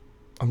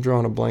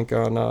drawing a blank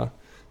on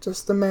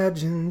just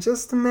imagine,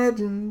 dance,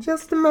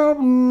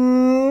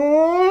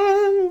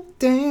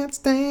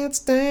 dance,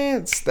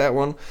 dance. That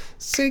one,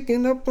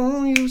 shaking up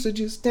on you, so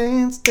just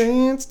dance,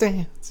 dance,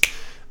 dance.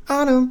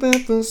 I don't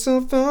bet the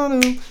stuff out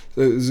of. It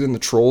was in the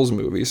Trolls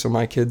movie, so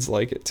my kids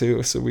like it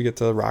too. So we get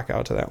to rock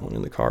out to that one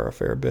in the car a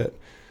fair bit.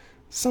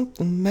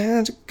 Something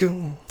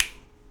magical.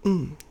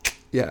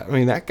 Yeah, I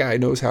mean, that guy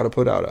knows how to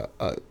put out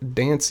a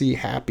dancey,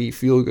 happy,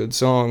 feel-good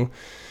song.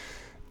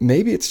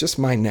 Maybe it's just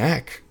my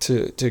knack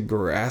to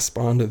grasp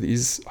onto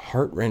these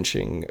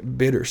heart-wrenching,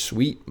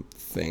 bittersweet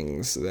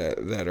things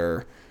that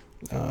are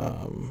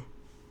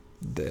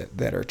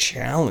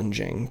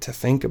challenging to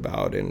think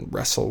about and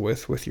wrestle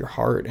with your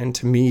heart. And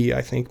to me,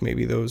 I think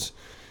maybe those,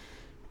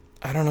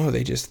 I don't know,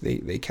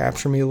 they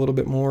capture me a little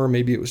bit more.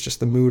 Maybe it was just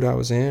the mood I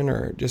was in,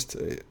 or just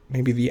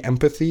maybe the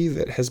empathy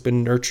that has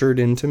been nurtured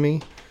into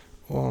me.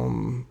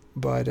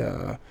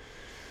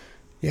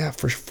 Yeah,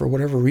 for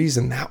whatever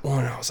reason, that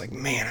one, I was like,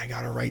 man, I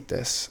gotta write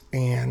this.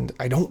 And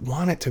I don't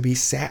want it to be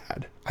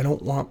sad. I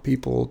don't want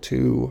people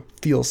to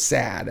feel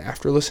sad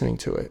after listening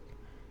to it.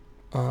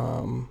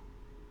 I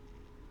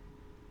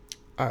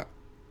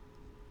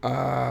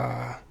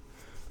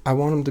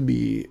want them to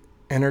be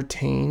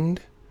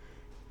entertained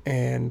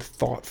and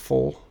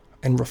thoughtful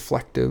and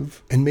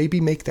reflective, and maybe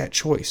make that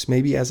choice.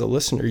 Maybe as a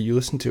listener, you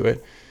listen to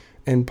it,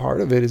 and part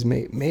of it is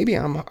maybe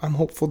I'm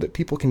hopeful that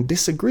people can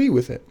disagree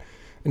with it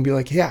and be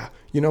like, yeah,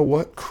 you know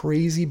what?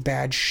 Crazy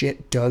bad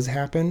shit does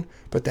happen,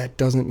 but that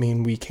doesn't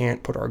mean we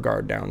can't put our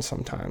guard down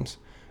sometimes.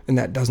 And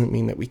that doesn't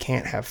mean that we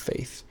can't have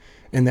faith.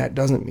 And that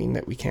doesn't mean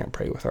that we can't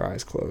pray with our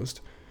eyes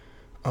closed.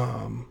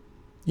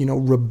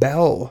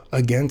 Rebel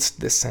against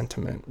this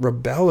sentiment.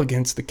 Rebel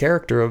against the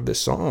character of this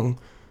song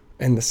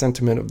and the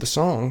sentiment of the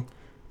song,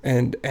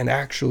 and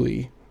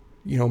actually,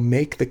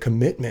 make the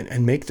commitment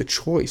and make the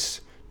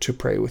choice to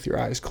pray with your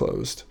eyes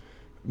closed.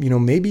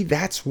 Maybe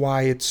that's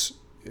why it's,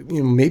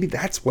 maybe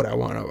that's what I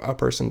want a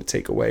person to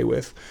take away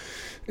with,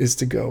 is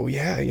to go,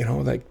 yeah,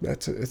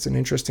 it's an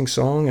interesting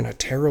song and a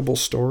terrible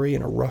story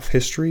and a rough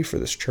history for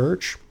this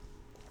church.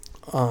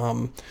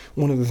 One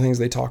of the things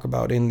they talk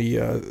about in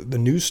the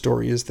news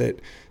story is that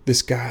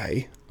this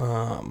guy,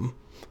 I'm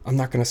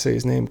not going to say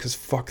his name because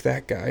fuck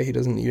that guy, he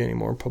doesn't need any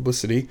more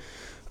publicity.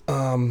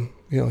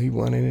 He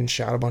went in and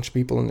shot a bunch of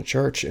people in the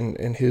church,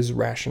 and his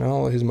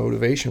rationale, his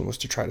motivation was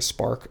to try to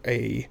spark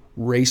a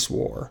race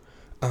war.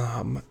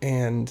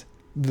 And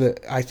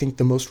I think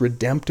the most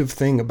redemptive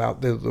thing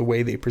about the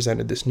way they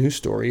presented this news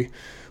story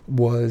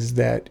was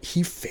that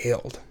he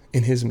failed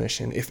in his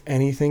mission. If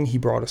anything, he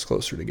brought us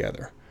closer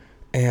together.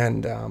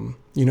 And,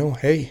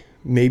 hey,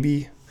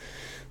 maybe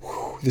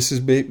this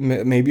is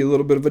maybe a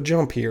little bit of a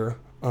jump here,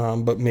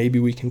 but maybe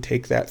we can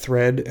take that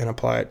thread and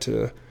apply it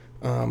to,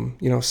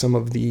 some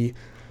of the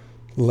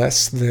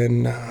less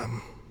than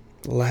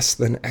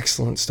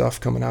excellent stuff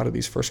coming out of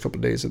these first couple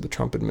of days of the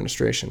Trump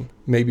administration.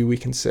 Maybe we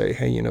can say,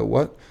 hey, you know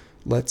what?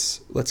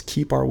 Let's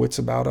keep our wits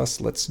about us.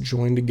 Let's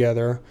join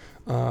together.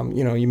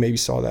 You maybe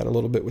saw that a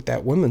little bit with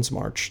that women's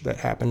march that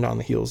happened on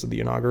the heels of the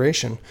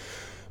inauguration.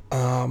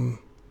 In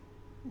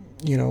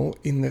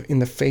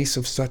the face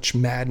of such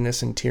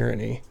madness and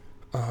tyranny,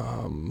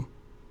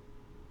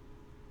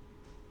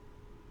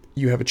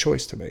 you have a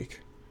choice to make.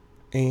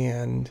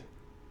 And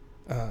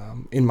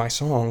in my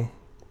song,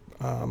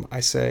 I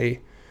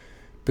say,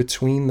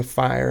 between the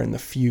fire and the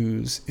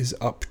fuse is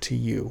up to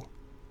you.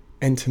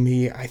 And to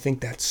me, I think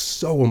that's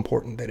so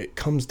important, that it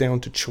comes down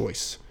to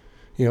choice.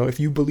 If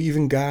you believe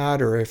in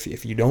God, or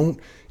if you don't,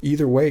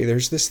 either way,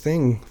 there's this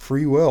thing,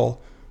 free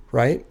will,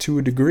 right? To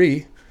a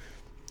degree,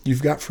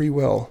 you've got free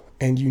will,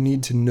 and you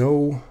need to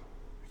know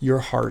your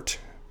heart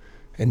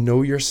and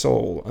know your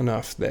soul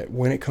enough that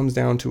when it comes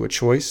down to a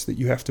choice that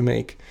you have to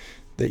make,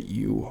 that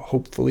you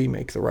hopefully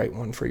make the right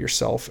one for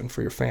yourself and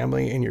for your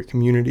family and your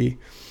community.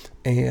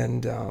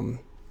 And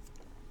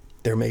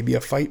there may be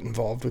a fight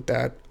involved with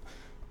that.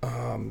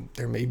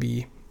 There may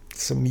be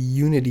some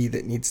unity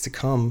that needs to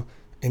come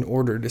in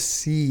order to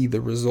see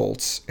the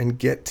results and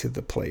get to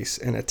the place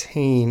and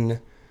attain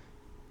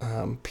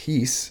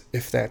peace,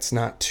 if that's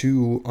not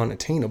too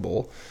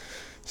unattainable.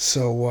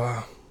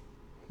 So,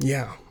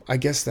 I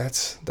guess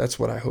that's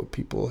what I hope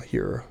people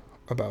hear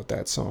about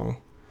that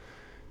song.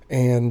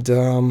 And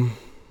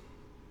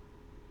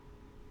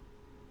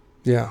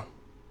yeah,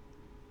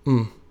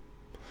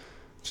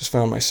 just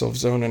found myself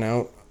zoning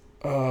out,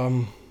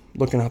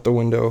 looking out the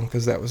window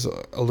because that was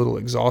a little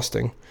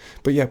exhausting.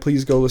 But yeah,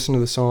 please go listen to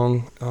the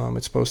song.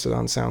 It's posted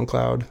on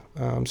SoundCloud.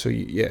 So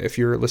yeah, if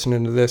you're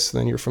listening to this,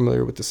 then you're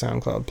familiar with the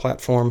SoundCloud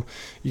platform.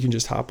 You can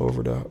just hop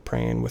over to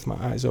Praying with My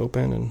Eyes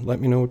Open and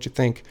let me know what you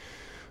think.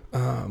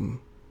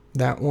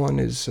 That one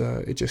is,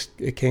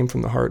 it came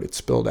from the heart, it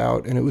spilled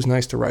out, and it was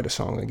nice to write a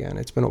song again.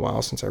 It's been a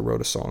while since I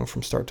wrote a song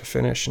from start to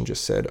finish and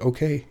just said,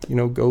 okay,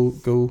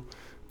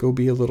 go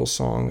be a little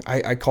song.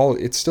 I call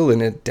it's still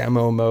in a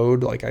demo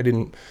mode. Like, I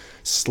didn't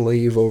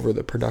slave over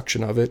the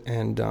production of it,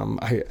 and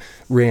I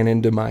ran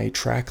into my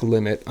track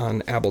limit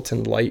on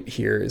Ableton Lite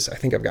here. I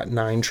think I've got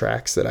 9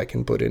 tracks that I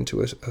can put into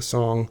a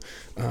song,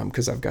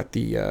 because I've got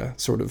the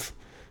sort of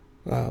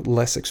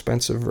less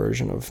expensive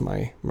version of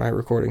my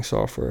recording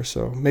software.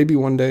 So maybe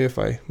one day if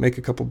I make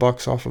a couple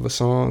bucks off of a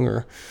song,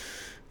 or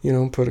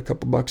put a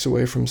couple bucks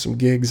away from some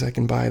gigs, I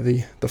can buy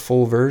the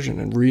full version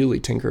and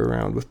really tinker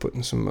around with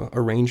putting some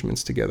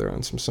arrangements together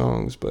on some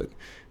songs. But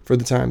for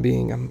the time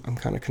being, I'm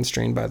kind of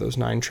constrained by those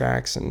 9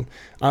 tracks, and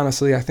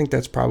honestly, I think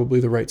that's probably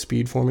the right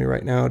speed for me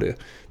right now to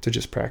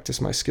just practice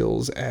my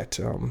skills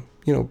at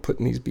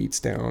putting these beats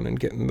down and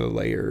getting the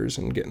layers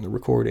and getting the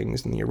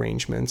recordings and the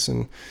arrangements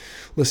and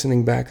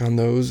listening back on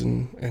those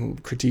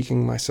and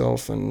critiquing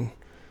myself and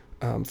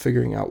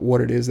figuring out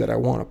what it is that I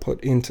want to put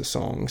into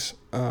songs.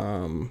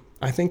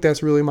 I think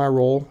that's really my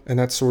role, and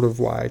that's sort of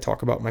why I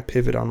talk about my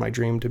pivot on my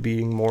dream to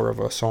being more of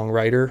a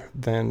songwriter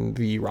than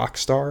the rock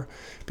star,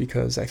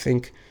 because I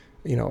think,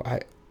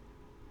 I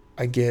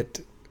get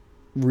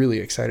really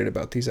excited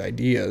about these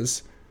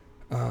ideas,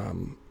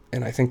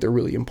 and I think they're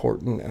really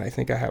important, and I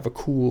think I have a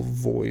cool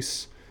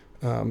voice,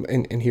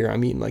 and here I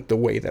mean like the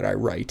way that I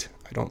write.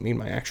 I don't mean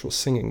my actual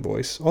singing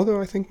voice, although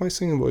I think my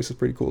singing voice is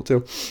pretty cool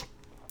too.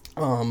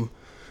 I've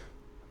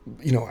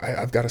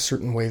got a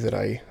certain way that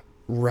I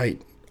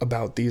write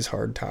about these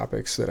hard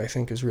topics that I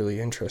think is really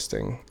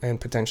interesting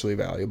and potentially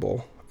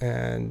valuable.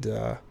 And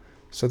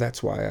so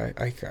that's why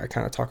I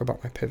kind of talk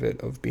about my pivot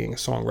of being a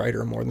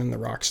songwriter more than the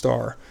rock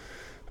star.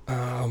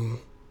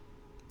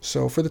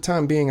 So for the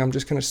time being, I'm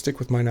just going to stick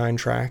with my 9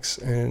 tracks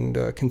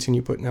and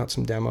continue putting out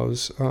some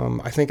demos.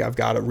 I think I've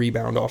got to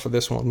rebound off of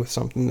this one with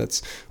something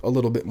that's a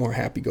little bit more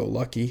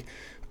happy-go-lucky.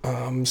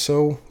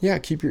 So yeah,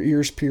 keep your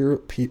ears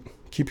pure.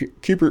 Keep your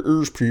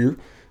ears pure.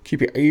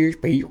 Keep your ears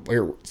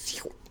pure.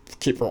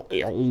 Keep your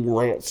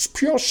ears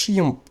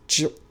pure.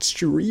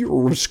 Keep your ears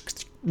pure.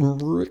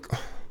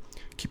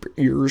 Keep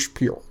ears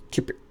pure.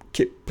 Keep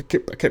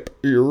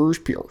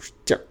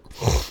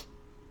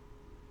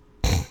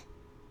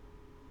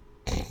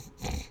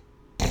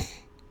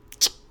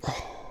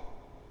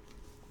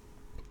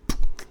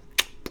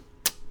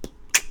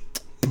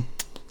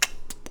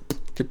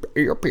your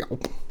ear pure.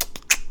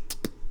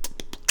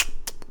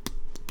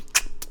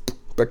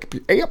 Keep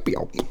your ear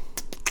pure.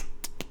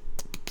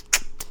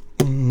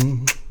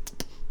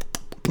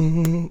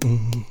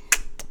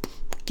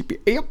 Keep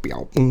your ear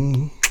pure.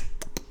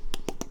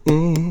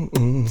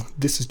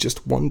 This is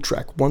just one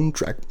track.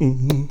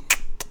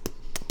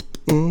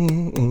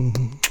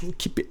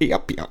 Keep your ear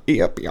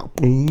pure.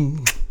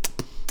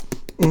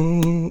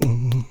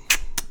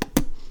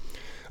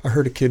 I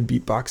heard a kid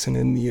beatboxing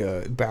in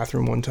the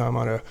bathroom one time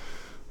on a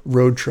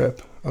road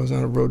trip. I was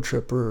on a road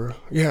trip, I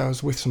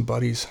was with some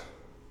buddies.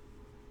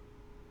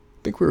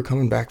 I think we were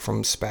coming back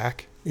from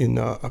SPAC in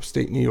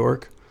upstate New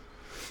York,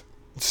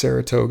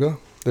 Saratoga.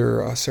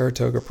 Their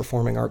Saratoga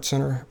Performing Arts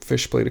Center.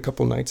 Fish played a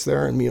couple nights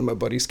there, and me and my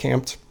buddies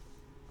camped.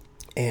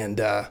 And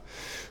I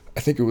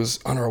think it was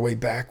on our way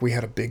back, we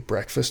had a big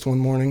breakfast one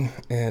morning,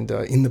 and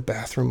in the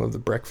bathroom of the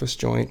breakfast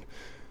joint,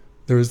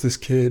 there was this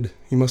kid.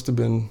 He must have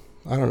been,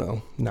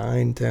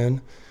 9,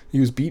 10. He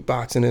was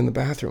beatboxing in the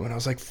bathroom, and I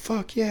was like,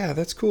 fuck yeah,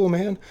 that's cool,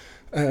 man.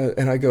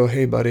 And I go,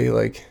 hey, buddy,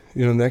 the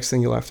next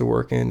thing you'll have to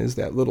work in is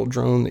that little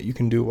drone that you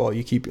can do while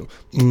you keep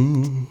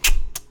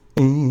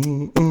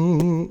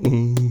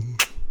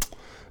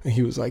And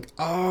he was like,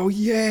 oh,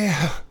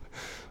 yeah.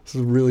 This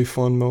is a really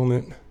fun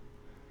moment.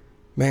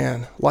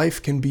 Man,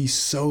 life can be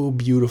so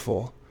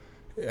beautiful.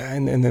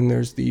 And then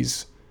there's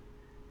these...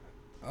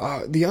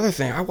 the other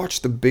thing, I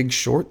watched The Big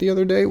Short the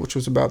other day, which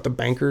was about the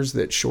bankers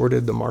that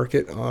shorted the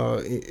market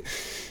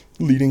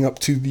leading up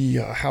to the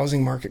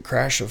housing market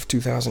crash of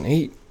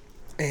 2008.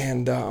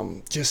 And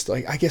I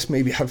guess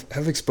maybe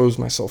I've exposed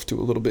myself to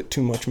a little bit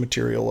too much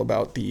material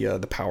about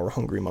the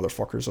power-hungry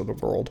motherfuckers of the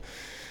world.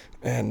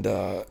 And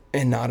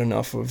not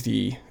enough of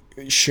the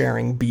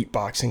sharing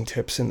beatboxing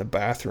tips in the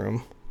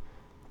bathroom.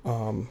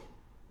 I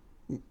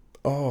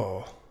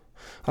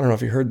don't know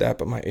if you heard that,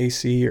 but my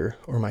AC or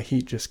my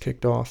heat just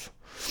kicked off.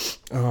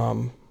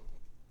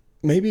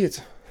 Maybe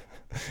it's,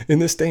 in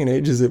this day and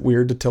age, is it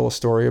weird to tell a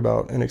story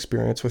about an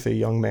experience with a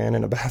young man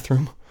in a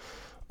bathroom?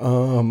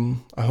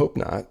 I hope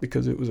not,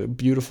 because it was a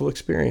beautiful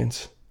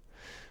experience.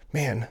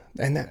 Man,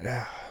 and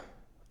that,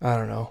 I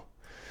don't know.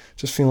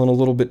 Just feeling a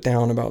little bit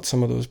down about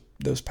some of those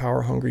those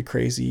power hungry,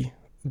 crazy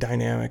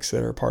dynamics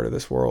that are part of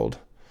this world.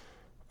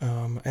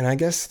 And I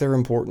guess they're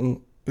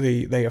important.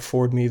 They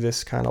afford me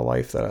this kind of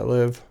life that I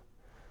live.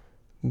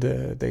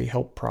 They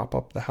help prop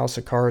up the house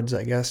of cards,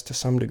 I guess, to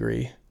some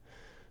degree.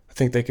 I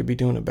think they could be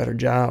doing a better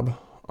job.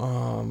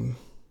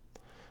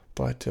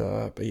 But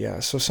yeah,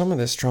 so some of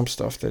this Trump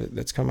stuff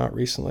that's come out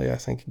recently, I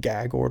think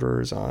gag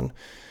orders on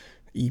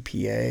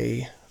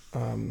EPA,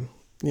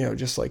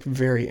 just like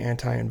very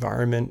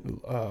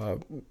anti-environment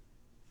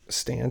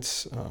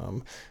stance,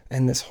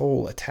 and this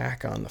whole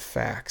attack on the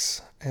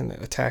facts and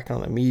the attack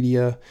on the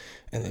media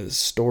and the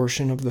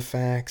distortion of the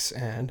facts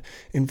and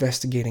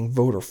investigating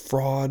voter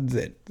fraud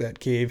that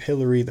gave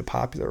Hillary the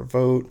popular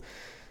vote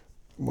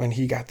when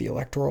he got the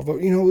electoral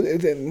vote.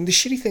 The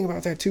shitty thing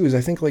about that too is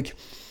I think like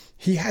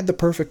he had the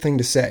perfect thing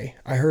to say.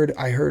 I heard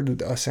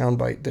a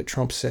soundbite that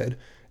Trump said,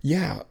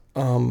 yeah,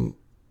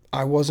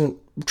 I wasn't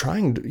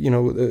trying to,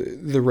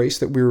 the race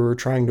that we were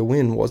trying to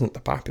win wasn't the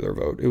popular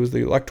vote. It was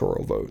the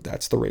electoral vote.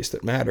 That's the race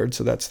that mattered.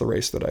 So that's the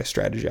race that I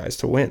strategized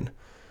to win.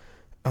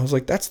 I was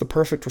like, that's the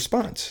perfect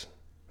response.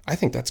 I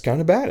think that's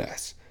kind of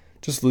badass.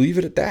 Just leave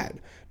it at that.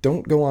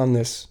 Don't go on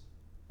this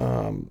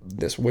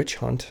witch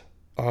hunt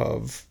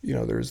of,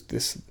 there's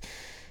this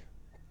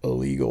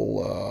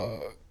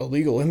illegal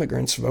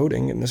immigrants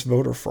voting and this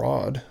voter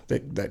fraud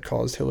that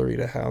caused Hillary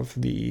to have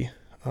the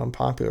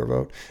popular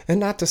vote. And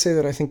not to say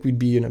that I think we'd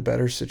be in a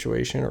better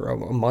situation or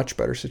a much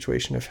better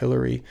situation if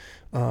Hillary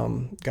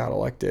got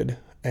elected.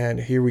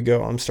 And here we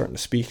go. I'm starting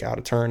to speak out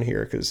of turn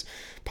here because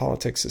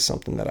politics is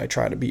something that I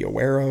try to be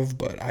aware of,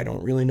 but I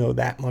don't really know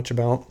that much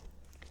about.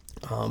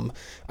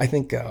 I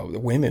think the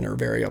women are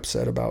very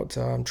upset about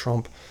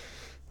Trump.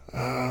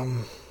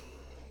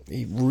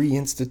 He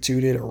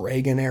reinstituted a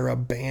Reagan-era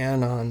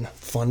ban on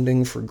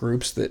funding for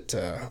groups that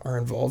are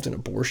involved in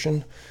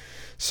abortion.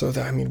 So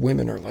that,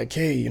 women are like,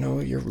 hey,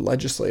 you're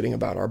legislating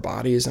about our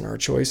bodies and our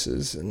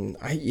choices. And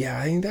I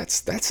think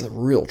that's a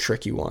real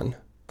tricky one.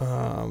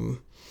 I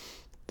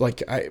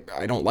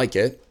don't like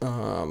it.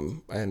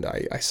 And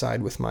I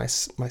side with my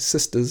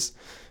sisters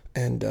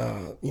and,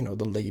 the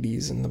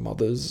ladies and the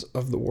mothers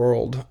of the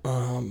world.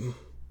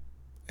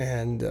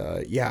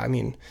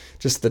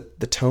 Just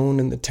the tone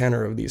and the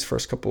tenor of these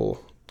first couple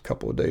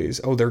of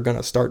days. Oh, they're going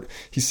to start.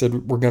 He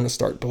said, we're going to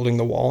start building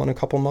the wall in a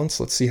couple months.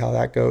 Let's see how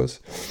that goes.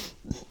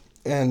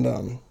 And,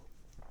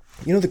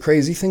 the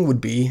crazy thing would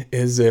be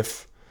is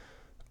if,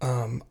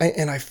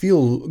 I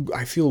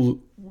feel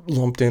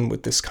lumped in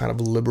with this kind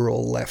of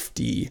liberal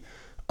lefty,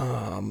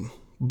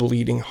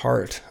 bleeding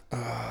heart,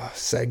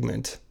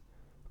 segment,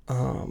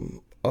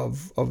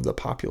 of the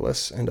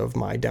populace and of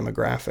my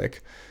demographic.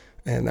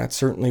 And that's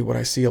certainly what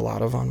I see a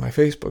lot of on my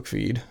Facebook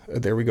feed.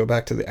 There we go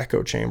back to the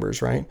echo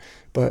chambers, right?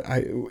 But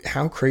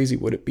how crazy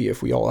would it be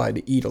if we all had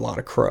to eat a lot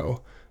of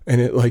crow? And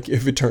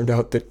if it turned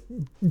out that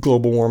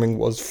global warming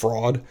was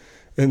fraud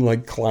and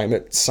like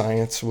climate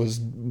science was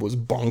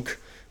bunk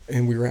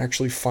and we were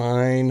actually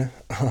fine.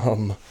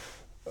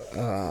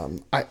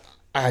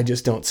 I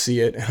just don't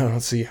see it. I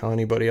don't see how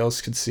anybody else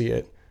could see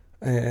it.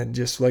 And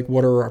just like,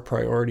 what are our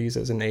priorities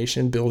as a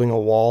nation? Building a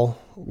wall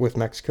with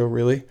Mexico,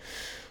 really?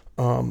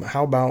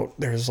 How about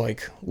there's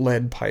like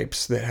lead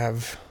pipes that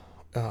have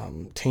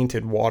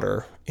tainted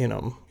water in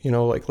them?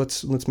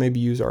 Let's maybe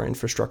use our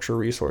infrastructure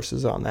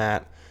resources on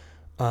that.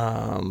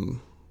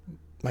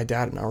 My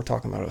dad and I were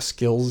talking about a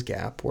skills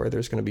gap where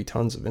there's going to be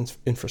tons of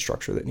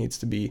infrastructure that needs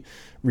to be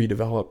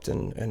redeveloped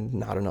and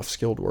not enough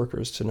skilled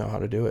workers to know how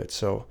to do it.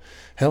 So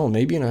hell,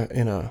 maybe in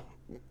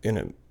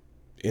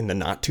the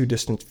not too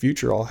distant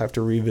future, I'll have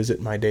to revisit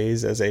my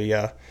days as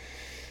a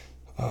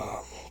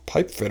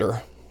pipe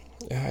fitter.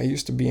 Yeah, I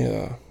used to be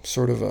a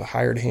sort of a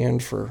hired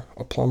hand for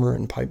a plumber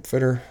and pipe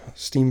fitter,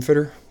 steam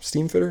fitter, is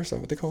that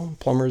what they call them?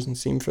 Plumbers and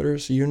steam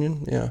fitters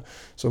union. Yeah.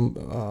 So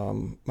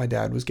my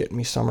dad was getting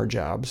me summer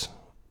jobs.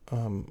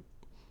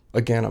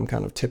 Again, I'm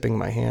kind of tipping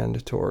my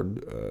hand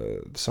toward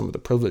some of the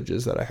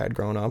privileges that I had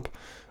growing up.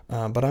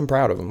 But I'm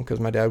proud of him because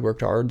my dad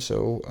worked hard.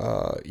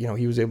 So,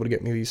 he was able to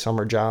get me these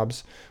summer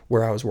jobs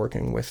where I was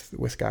working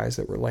with guys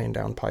that were laying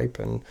down pipe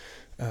and,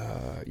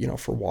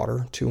 for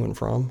water to and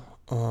from.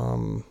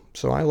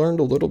 So I learned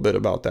a little bit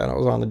about that. I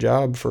was on the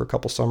job for a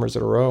couple summers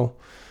in a row.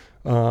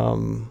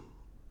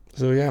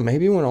 So yeah,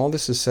 maybe when all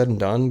this is said and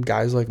done,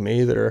 guys like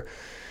me that are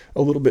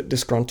a little bit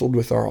disgruntled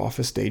with our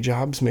office day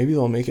jobs, maybe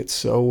they'll make it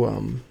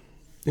so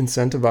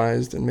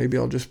incentivized, and maybe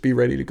I'll just be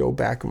ready to go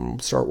back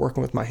and start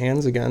working with my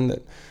hands again,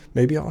 that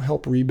maybe I'll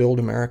help rebuild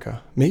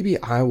America.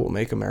 Maybe I will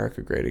make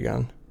America great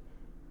again.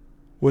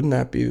 Wouldn't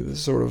that be the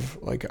sort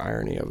of like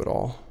irony of it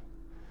all?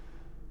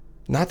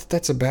 Not that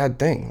that's a bad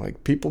thing.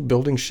 Like, people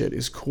building shit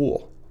is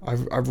cool.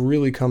 I've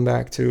really come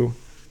back to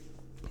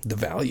the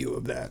value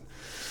of that.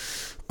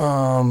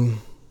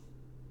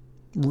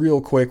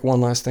 Real quick,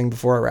 one last thing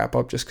before I wrap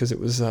up, just because it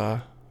was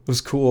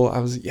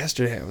cool.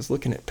 Yesterday I was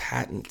looking at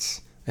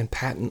patents and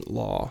patent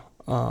law,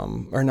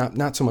 or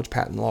not so much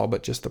patent law,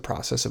 but just the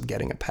process of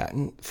getting a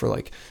patent for,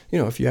 like,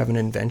 if you have an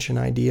invention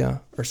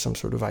idea or some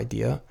sort of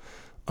idea,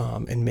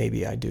 And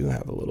maybe I do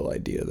have a little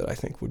idea that I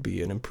think would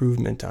be an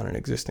improvement on an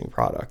existing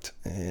product.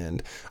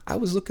 And I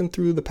was looking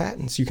through the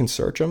patents. You can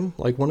search them.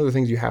 Like, one of the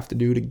things you have to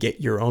do to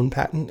get your own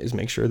patent is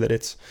make sure that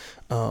it's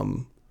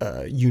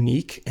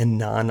unique and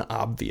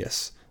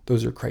non-obvious.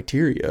 Those are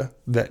criteria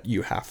that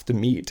you have to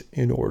meet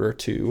in order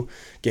to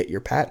get your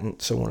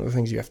patent. So one of the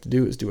things you have to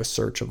do is do a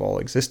search of all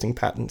existing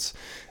patents,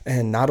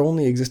 and not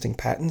only existing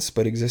patents,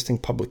 but existing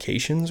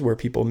publications where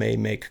people may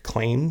make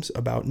claims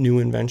about new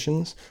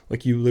inventions.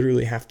 Like, you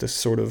literally have to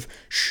sort of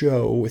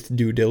show with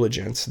due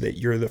diligence that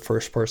you're the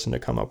first person to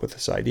come up with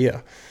this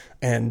idea.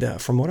 And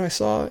from what I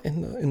saw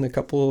in the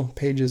couple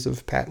pages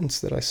of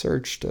patents that I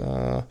searched,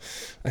 I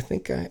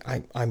think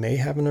I may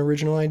have an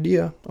original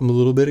idea. I'm a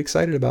little bit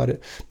excited about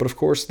it. But of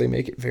course, they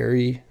make it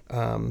very,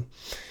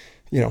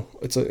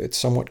 it's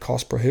somewhat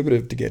cost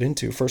prohibitive to get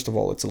into. First of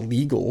all, it's a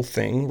legal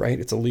thing, right?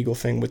 It's a legal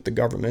thing with the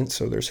government.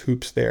 So there's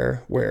hoops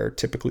there where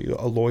typically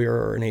a lawyer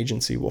or an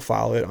agency will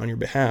file it on your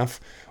behalf.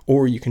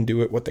 Or you can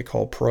do it what they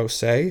call pro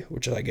se,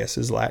 which I guess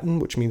is Latin,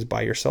 which means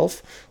by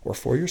yourself or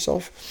for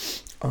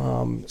yourself.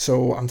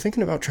 So I'm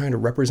thinking about trying to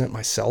represent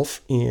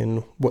myself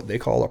in what they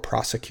call a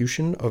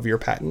prosecution of your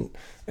patent.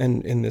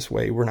 And in this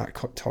way, we're not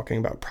talking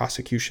about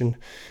prosecution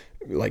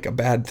like a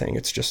bad thing.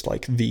 It's just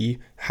like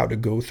how to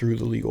go through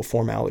the legal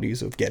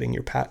formalities of getting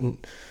your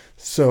patent.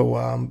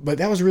 So, but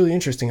that was really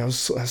interesting. I was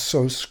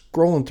so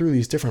scrolling through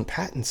these different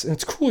patents, and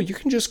it's cool. You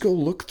can just go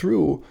look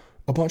through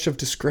a bunch of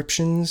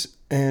descriptions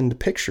and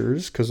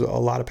pictures, because a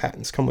lot of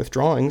patents come with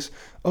drawings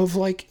of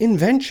like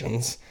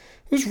inventions.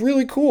 It was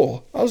really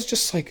cool. I was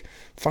just like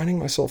finding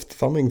myself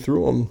thumbing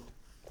through them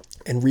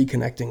and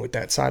reconnecting with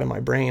that side of my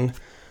brain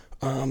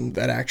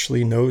that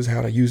actually knows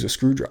how to use a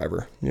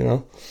screwdriver,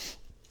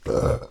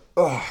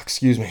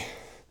 excuse me.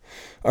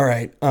 All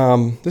right.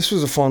 This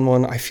was a fun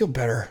one. I feel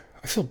better.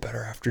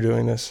 After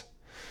doing this.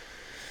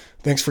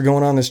 Thanks for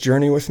going on this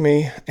journey with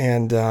me.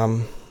 And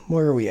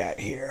where are we at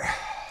here?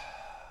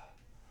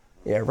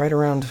 Yeah, right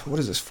around, what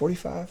is this,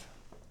 45?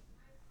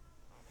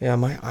 Yeah,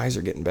 my eyes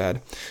are getting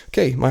bad.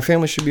 Okay, my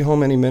family should be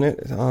home any minute,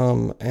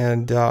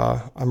 and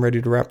I'm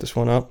ready to wrap this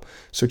one up.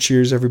 So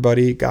cheers,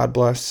 everybody. God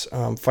bless.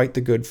 Fight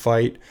the good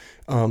fight.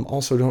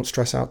 Also, don't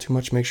stress out too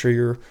much. Make sure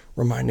you're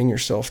reminding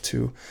yourself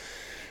to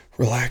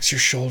relax your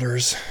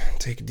shoulders.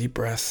 Take a deep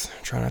breath.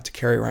 Try not to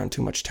carry around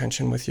too much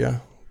tension with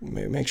you.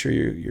 Make sure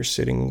you're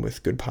sitting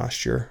with good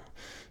posture.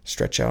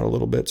 Stretch out a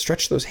little bit.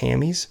 Stretch those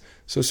hammies.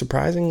 So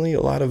surprisingly,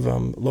 a lot of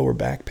lower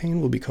back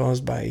pain will be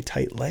caused by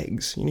tight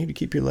legs. You need to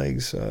keep your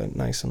legs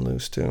nice and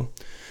loose too.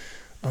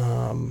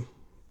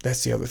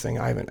 That's the other thing.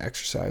 I haven't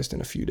exercised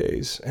in a few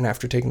days. And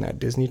after taking that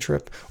Disney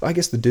trip, well, I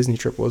guess the Disney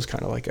trip was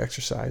kind of like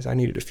exercise. I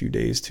needed a few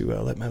days to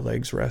let my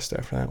legs rest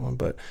after that one.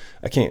 But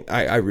I can't.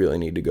 I really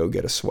need to go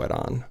get a sweat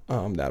on.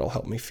 That'll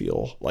help me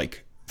feel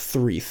like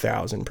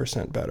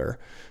 3,000% better.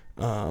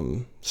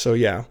 So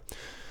yeah.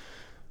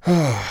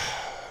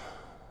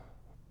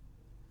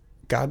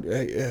 God,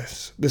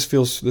 yes, this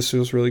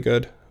feels really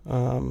good.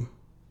 All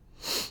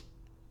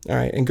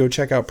right, and go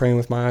check out Praying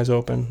with My Eyes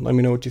Open. Let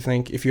me know what you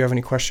think. If you have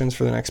any questions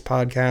for the next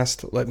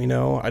podcast, let me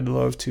know. I'd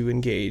love to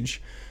engage.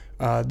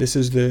 This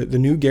is the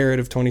new Garrett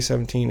of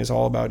 2017 is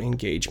all about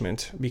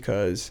engagement,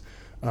 because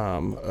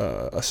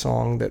a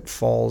song that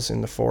falls in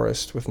the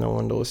forest with no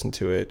one to listen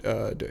to it,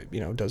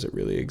 does it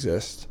really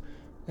exist?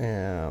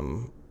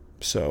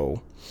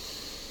 So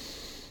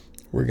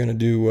we're gonna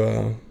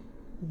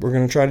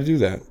try to do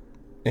that.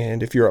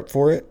 And if you're up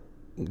for it,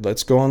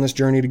 let's go on this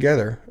journey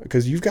together,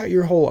 because you've got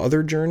your whole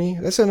other journey.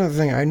 That's another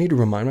thing I need to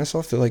remind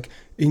myself, that like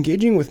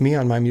engaging with me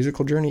on my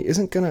musical journey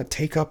isn't going to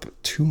take up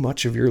too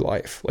much of your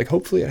life. Like,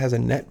 hopefully it has a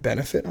net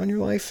benefit on your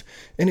life,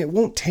 and it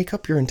won't take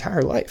up your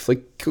entire life.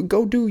 Like,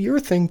 go do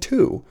your thing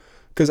too.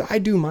 Because I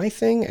do my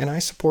thing and I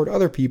support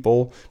other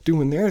people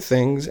doing their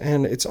things,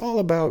 and it's all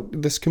about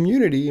this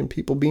community and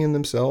people being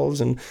themselves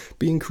and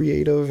being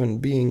creative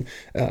and being,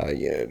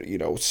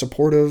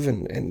 supportive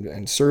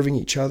and serving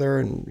each other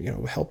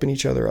and, helping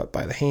each other up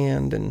by the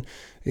hand and,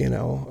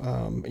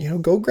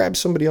 go grab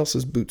somebody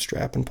else's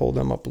bootstrap and pull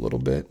them up a little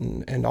bit,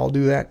 and I'll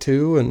do that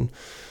too, and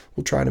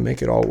we'll try to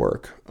make it all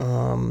work.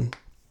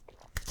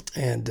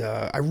 And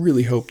I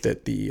really hope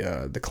that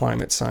the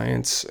climate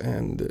science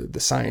and the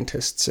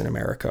scientists in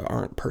America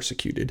aren't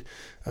persecuted.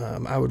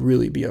 I would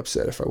really be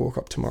upset if I woke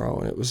up tomorrow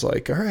and it was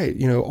like, all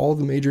right, all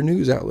the major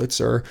news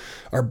outlets are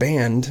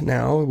banned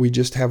now. We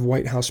just have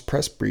White House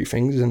press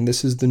briefings, and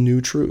this is the new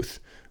truth.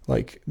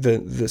 Like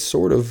the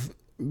sort of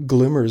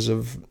glimmers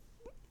of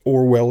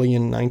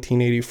Orwellian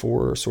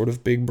 1984 sort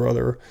of Big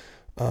Brother.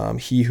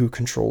 He who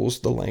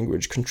controls the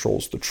language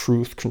controls the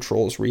truth,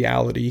 controls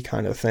reality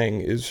kind of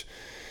thing is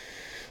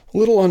a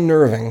little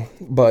unnerving.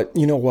 But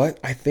you know what?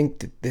 I think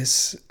that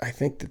this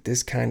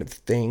kind of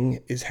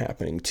thing is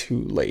happening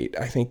too late.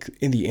 I think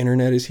the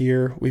internet is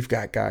here. We've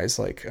got guys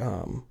like,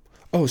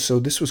 so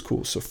this was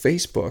cool. So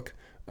Facebook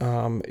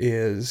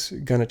is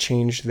going to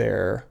change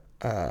their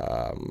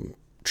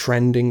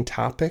trending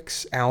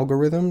topics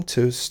algorithm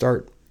to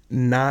start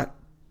not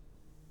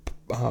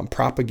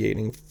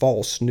propagating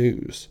false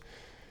news.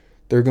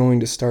 they're going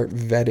to start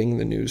vetting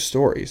the news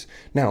stories.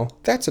 Now,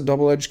 that's a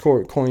double-edged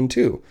coin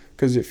too,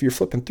 because if you're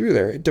flipping through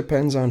there, it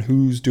depends on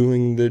who's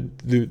doing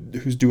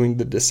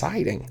the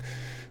deciding,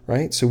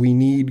 right? So we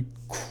need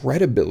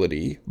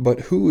credibility, but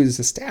who is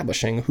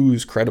establishing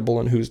who's credible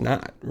and who's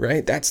not,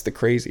 right? That's the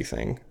crazy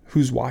thing.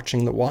 Who's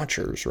watching the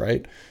watchers,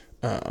 right?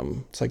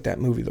 It's like that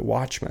movie, The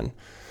Watchmen.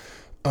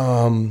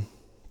 But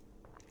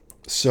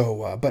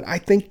I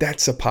think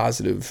that's a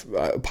positive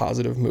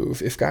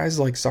move. If guys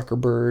like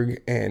Zuckerberg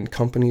and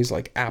companies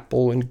like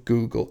Apple and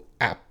Google,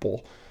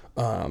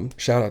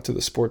 shout out to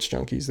the sports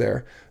junkies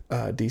there,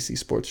 DC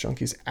sports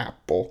junkies,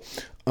 Apple.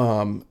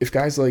 If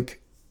guys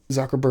like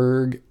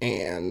Zuckerberg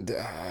and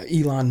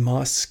Elon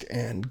Musk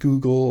and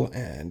Google,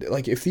 and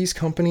like if these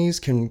companies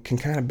can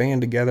kind of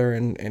band together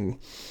and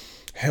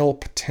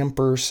help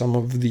temper some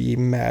of the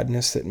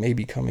madness that may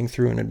be coming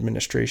through an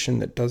administration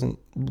that doesn't,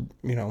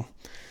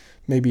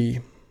 maybe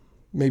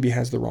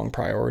has the wrong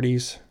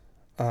priorities,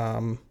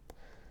 then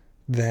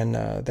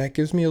that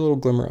gives me a little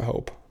glimmer of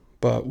hope,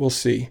 but we'll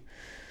see.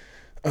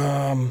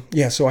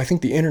 So I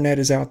think the internet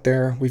is out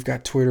there. We've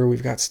got Twitter,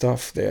 we've got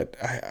stuff that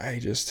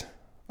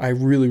I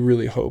really,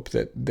 really hope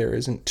that there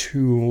isn't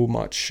too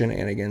much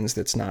shenanigans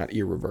that's not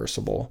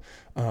irreversible.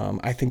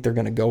 I think they're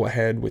going to go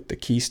ahead with the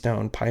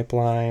Keystone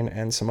pipeline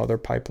and some other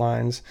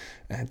pipelines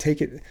and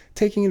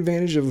taking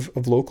advantage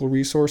of local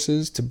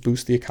resources to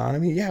boost the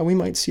economy. Yeah, we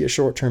might see a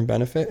short-term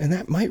benefit, and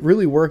that might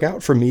really work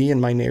out for me and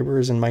my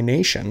neighbors and my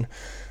nation.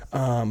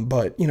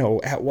 But,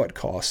 at what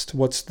cost?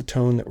 What's the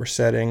tone that we're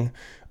setting?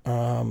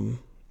 Can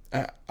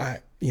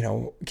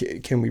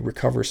we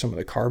recover some of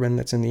the carbon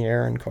that's in the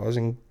air and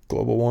causing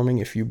global warming,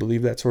 if you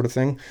believe that sort of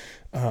thing,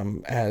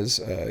 as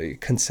a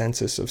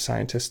consensus of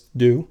scientists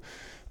do?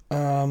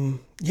 I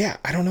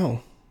don't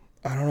know.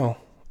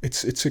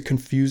 It's a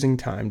confusing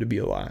time to be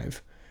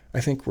alive.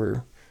 I think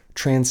we're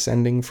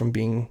transcending from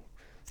being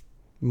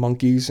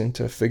monkeys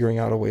into figuring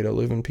out a way to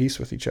live in peace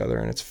with each other,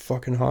 and it's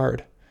fucking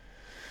hard.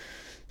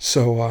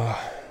 So,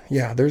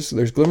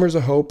 there's glimmers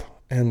of hope,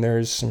 and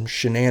there's some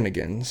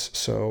shenanigans.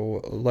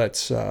 So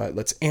let's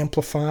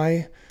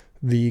amplify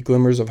the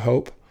glimmers of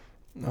hope.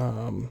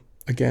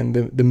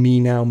 Again, the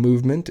Me Now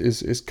movement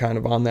is kind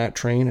of on that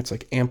train. It's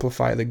like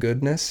amplify the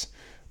goodness.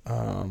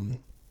 I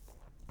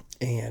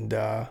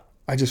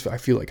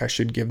feel like I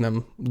should give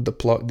them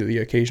the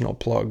occasional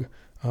plug,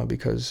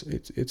 because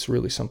it's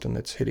really something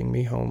that's hitting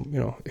me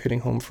home, hitting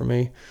home for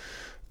me.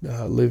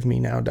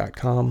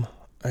 LiveMeNow.com.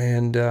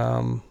 And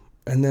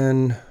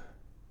then,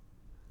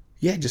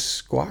 just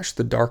squash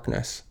the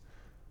darkness,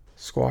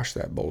 squash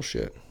that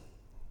bullshit.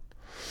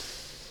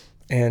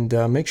 And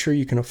make sure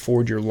you can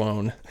afford your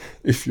loan.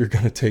 If you're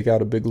going to take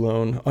out a big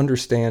loan,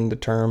 understand the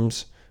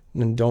terms,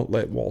 and don't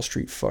let Wall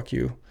Street fuck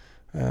you.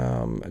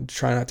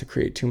 Try not to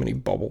create too many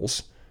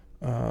bubbles,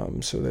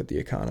 so that the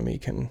economy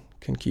can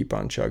keep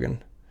on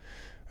chugging.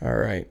 All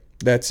right,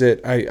 that's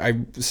it. I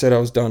said I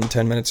was done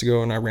 10 minutes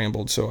ago, and I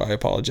rambled, so I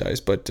apologize.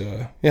 But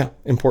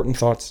important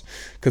thoughts,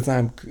 because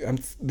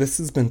this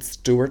has been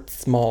Stuart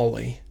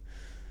Smalley.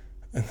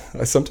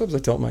 Sometimes I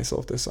tell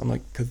myself this. I'm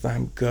like, because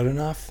I'm good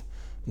enough.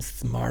 I'm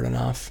smart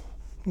enough.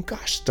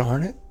 Gosh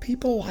darn it,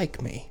 people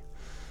like me.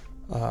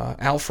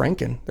 Al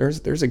Franken,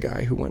 there's a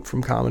guy who went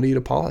from comedy to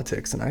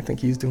politics, and I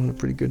think he's doing a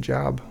pretty good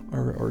job,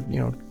 or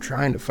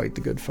trying to fight the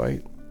good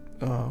fight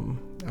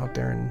out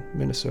there in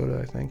Minnesota,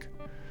 I think.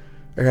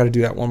 I got to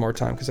do that one more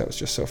time because that was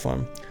just so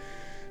fun.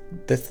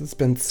 This has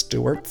been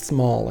Stuart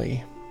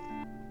Smalley.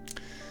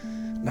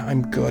 Now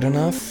I'm good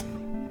enough.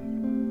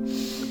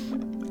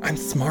 I'm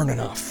smart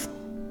enough.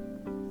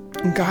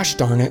 And gosh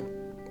darn it,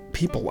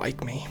 people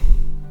like me.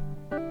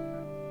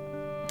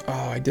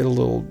 Oh, I did a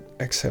little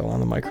exhale on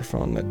the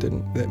microphone that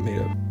made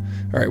it.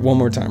 All right, one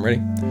more time. Ready?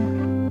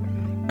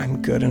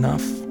 I'm good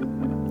enough.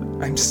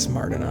 I'm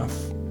smart enough.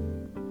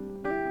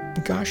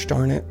 Gosh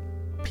darn it,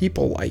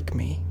 people like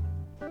me.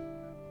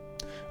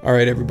 All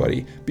right,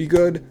 everybody, be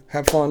good,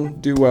 have fun,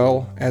 do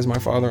well, as my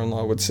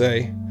father-in-law would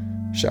say.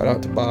 Shout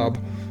out to Bob.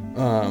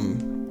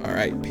 All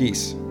right,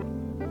 peace.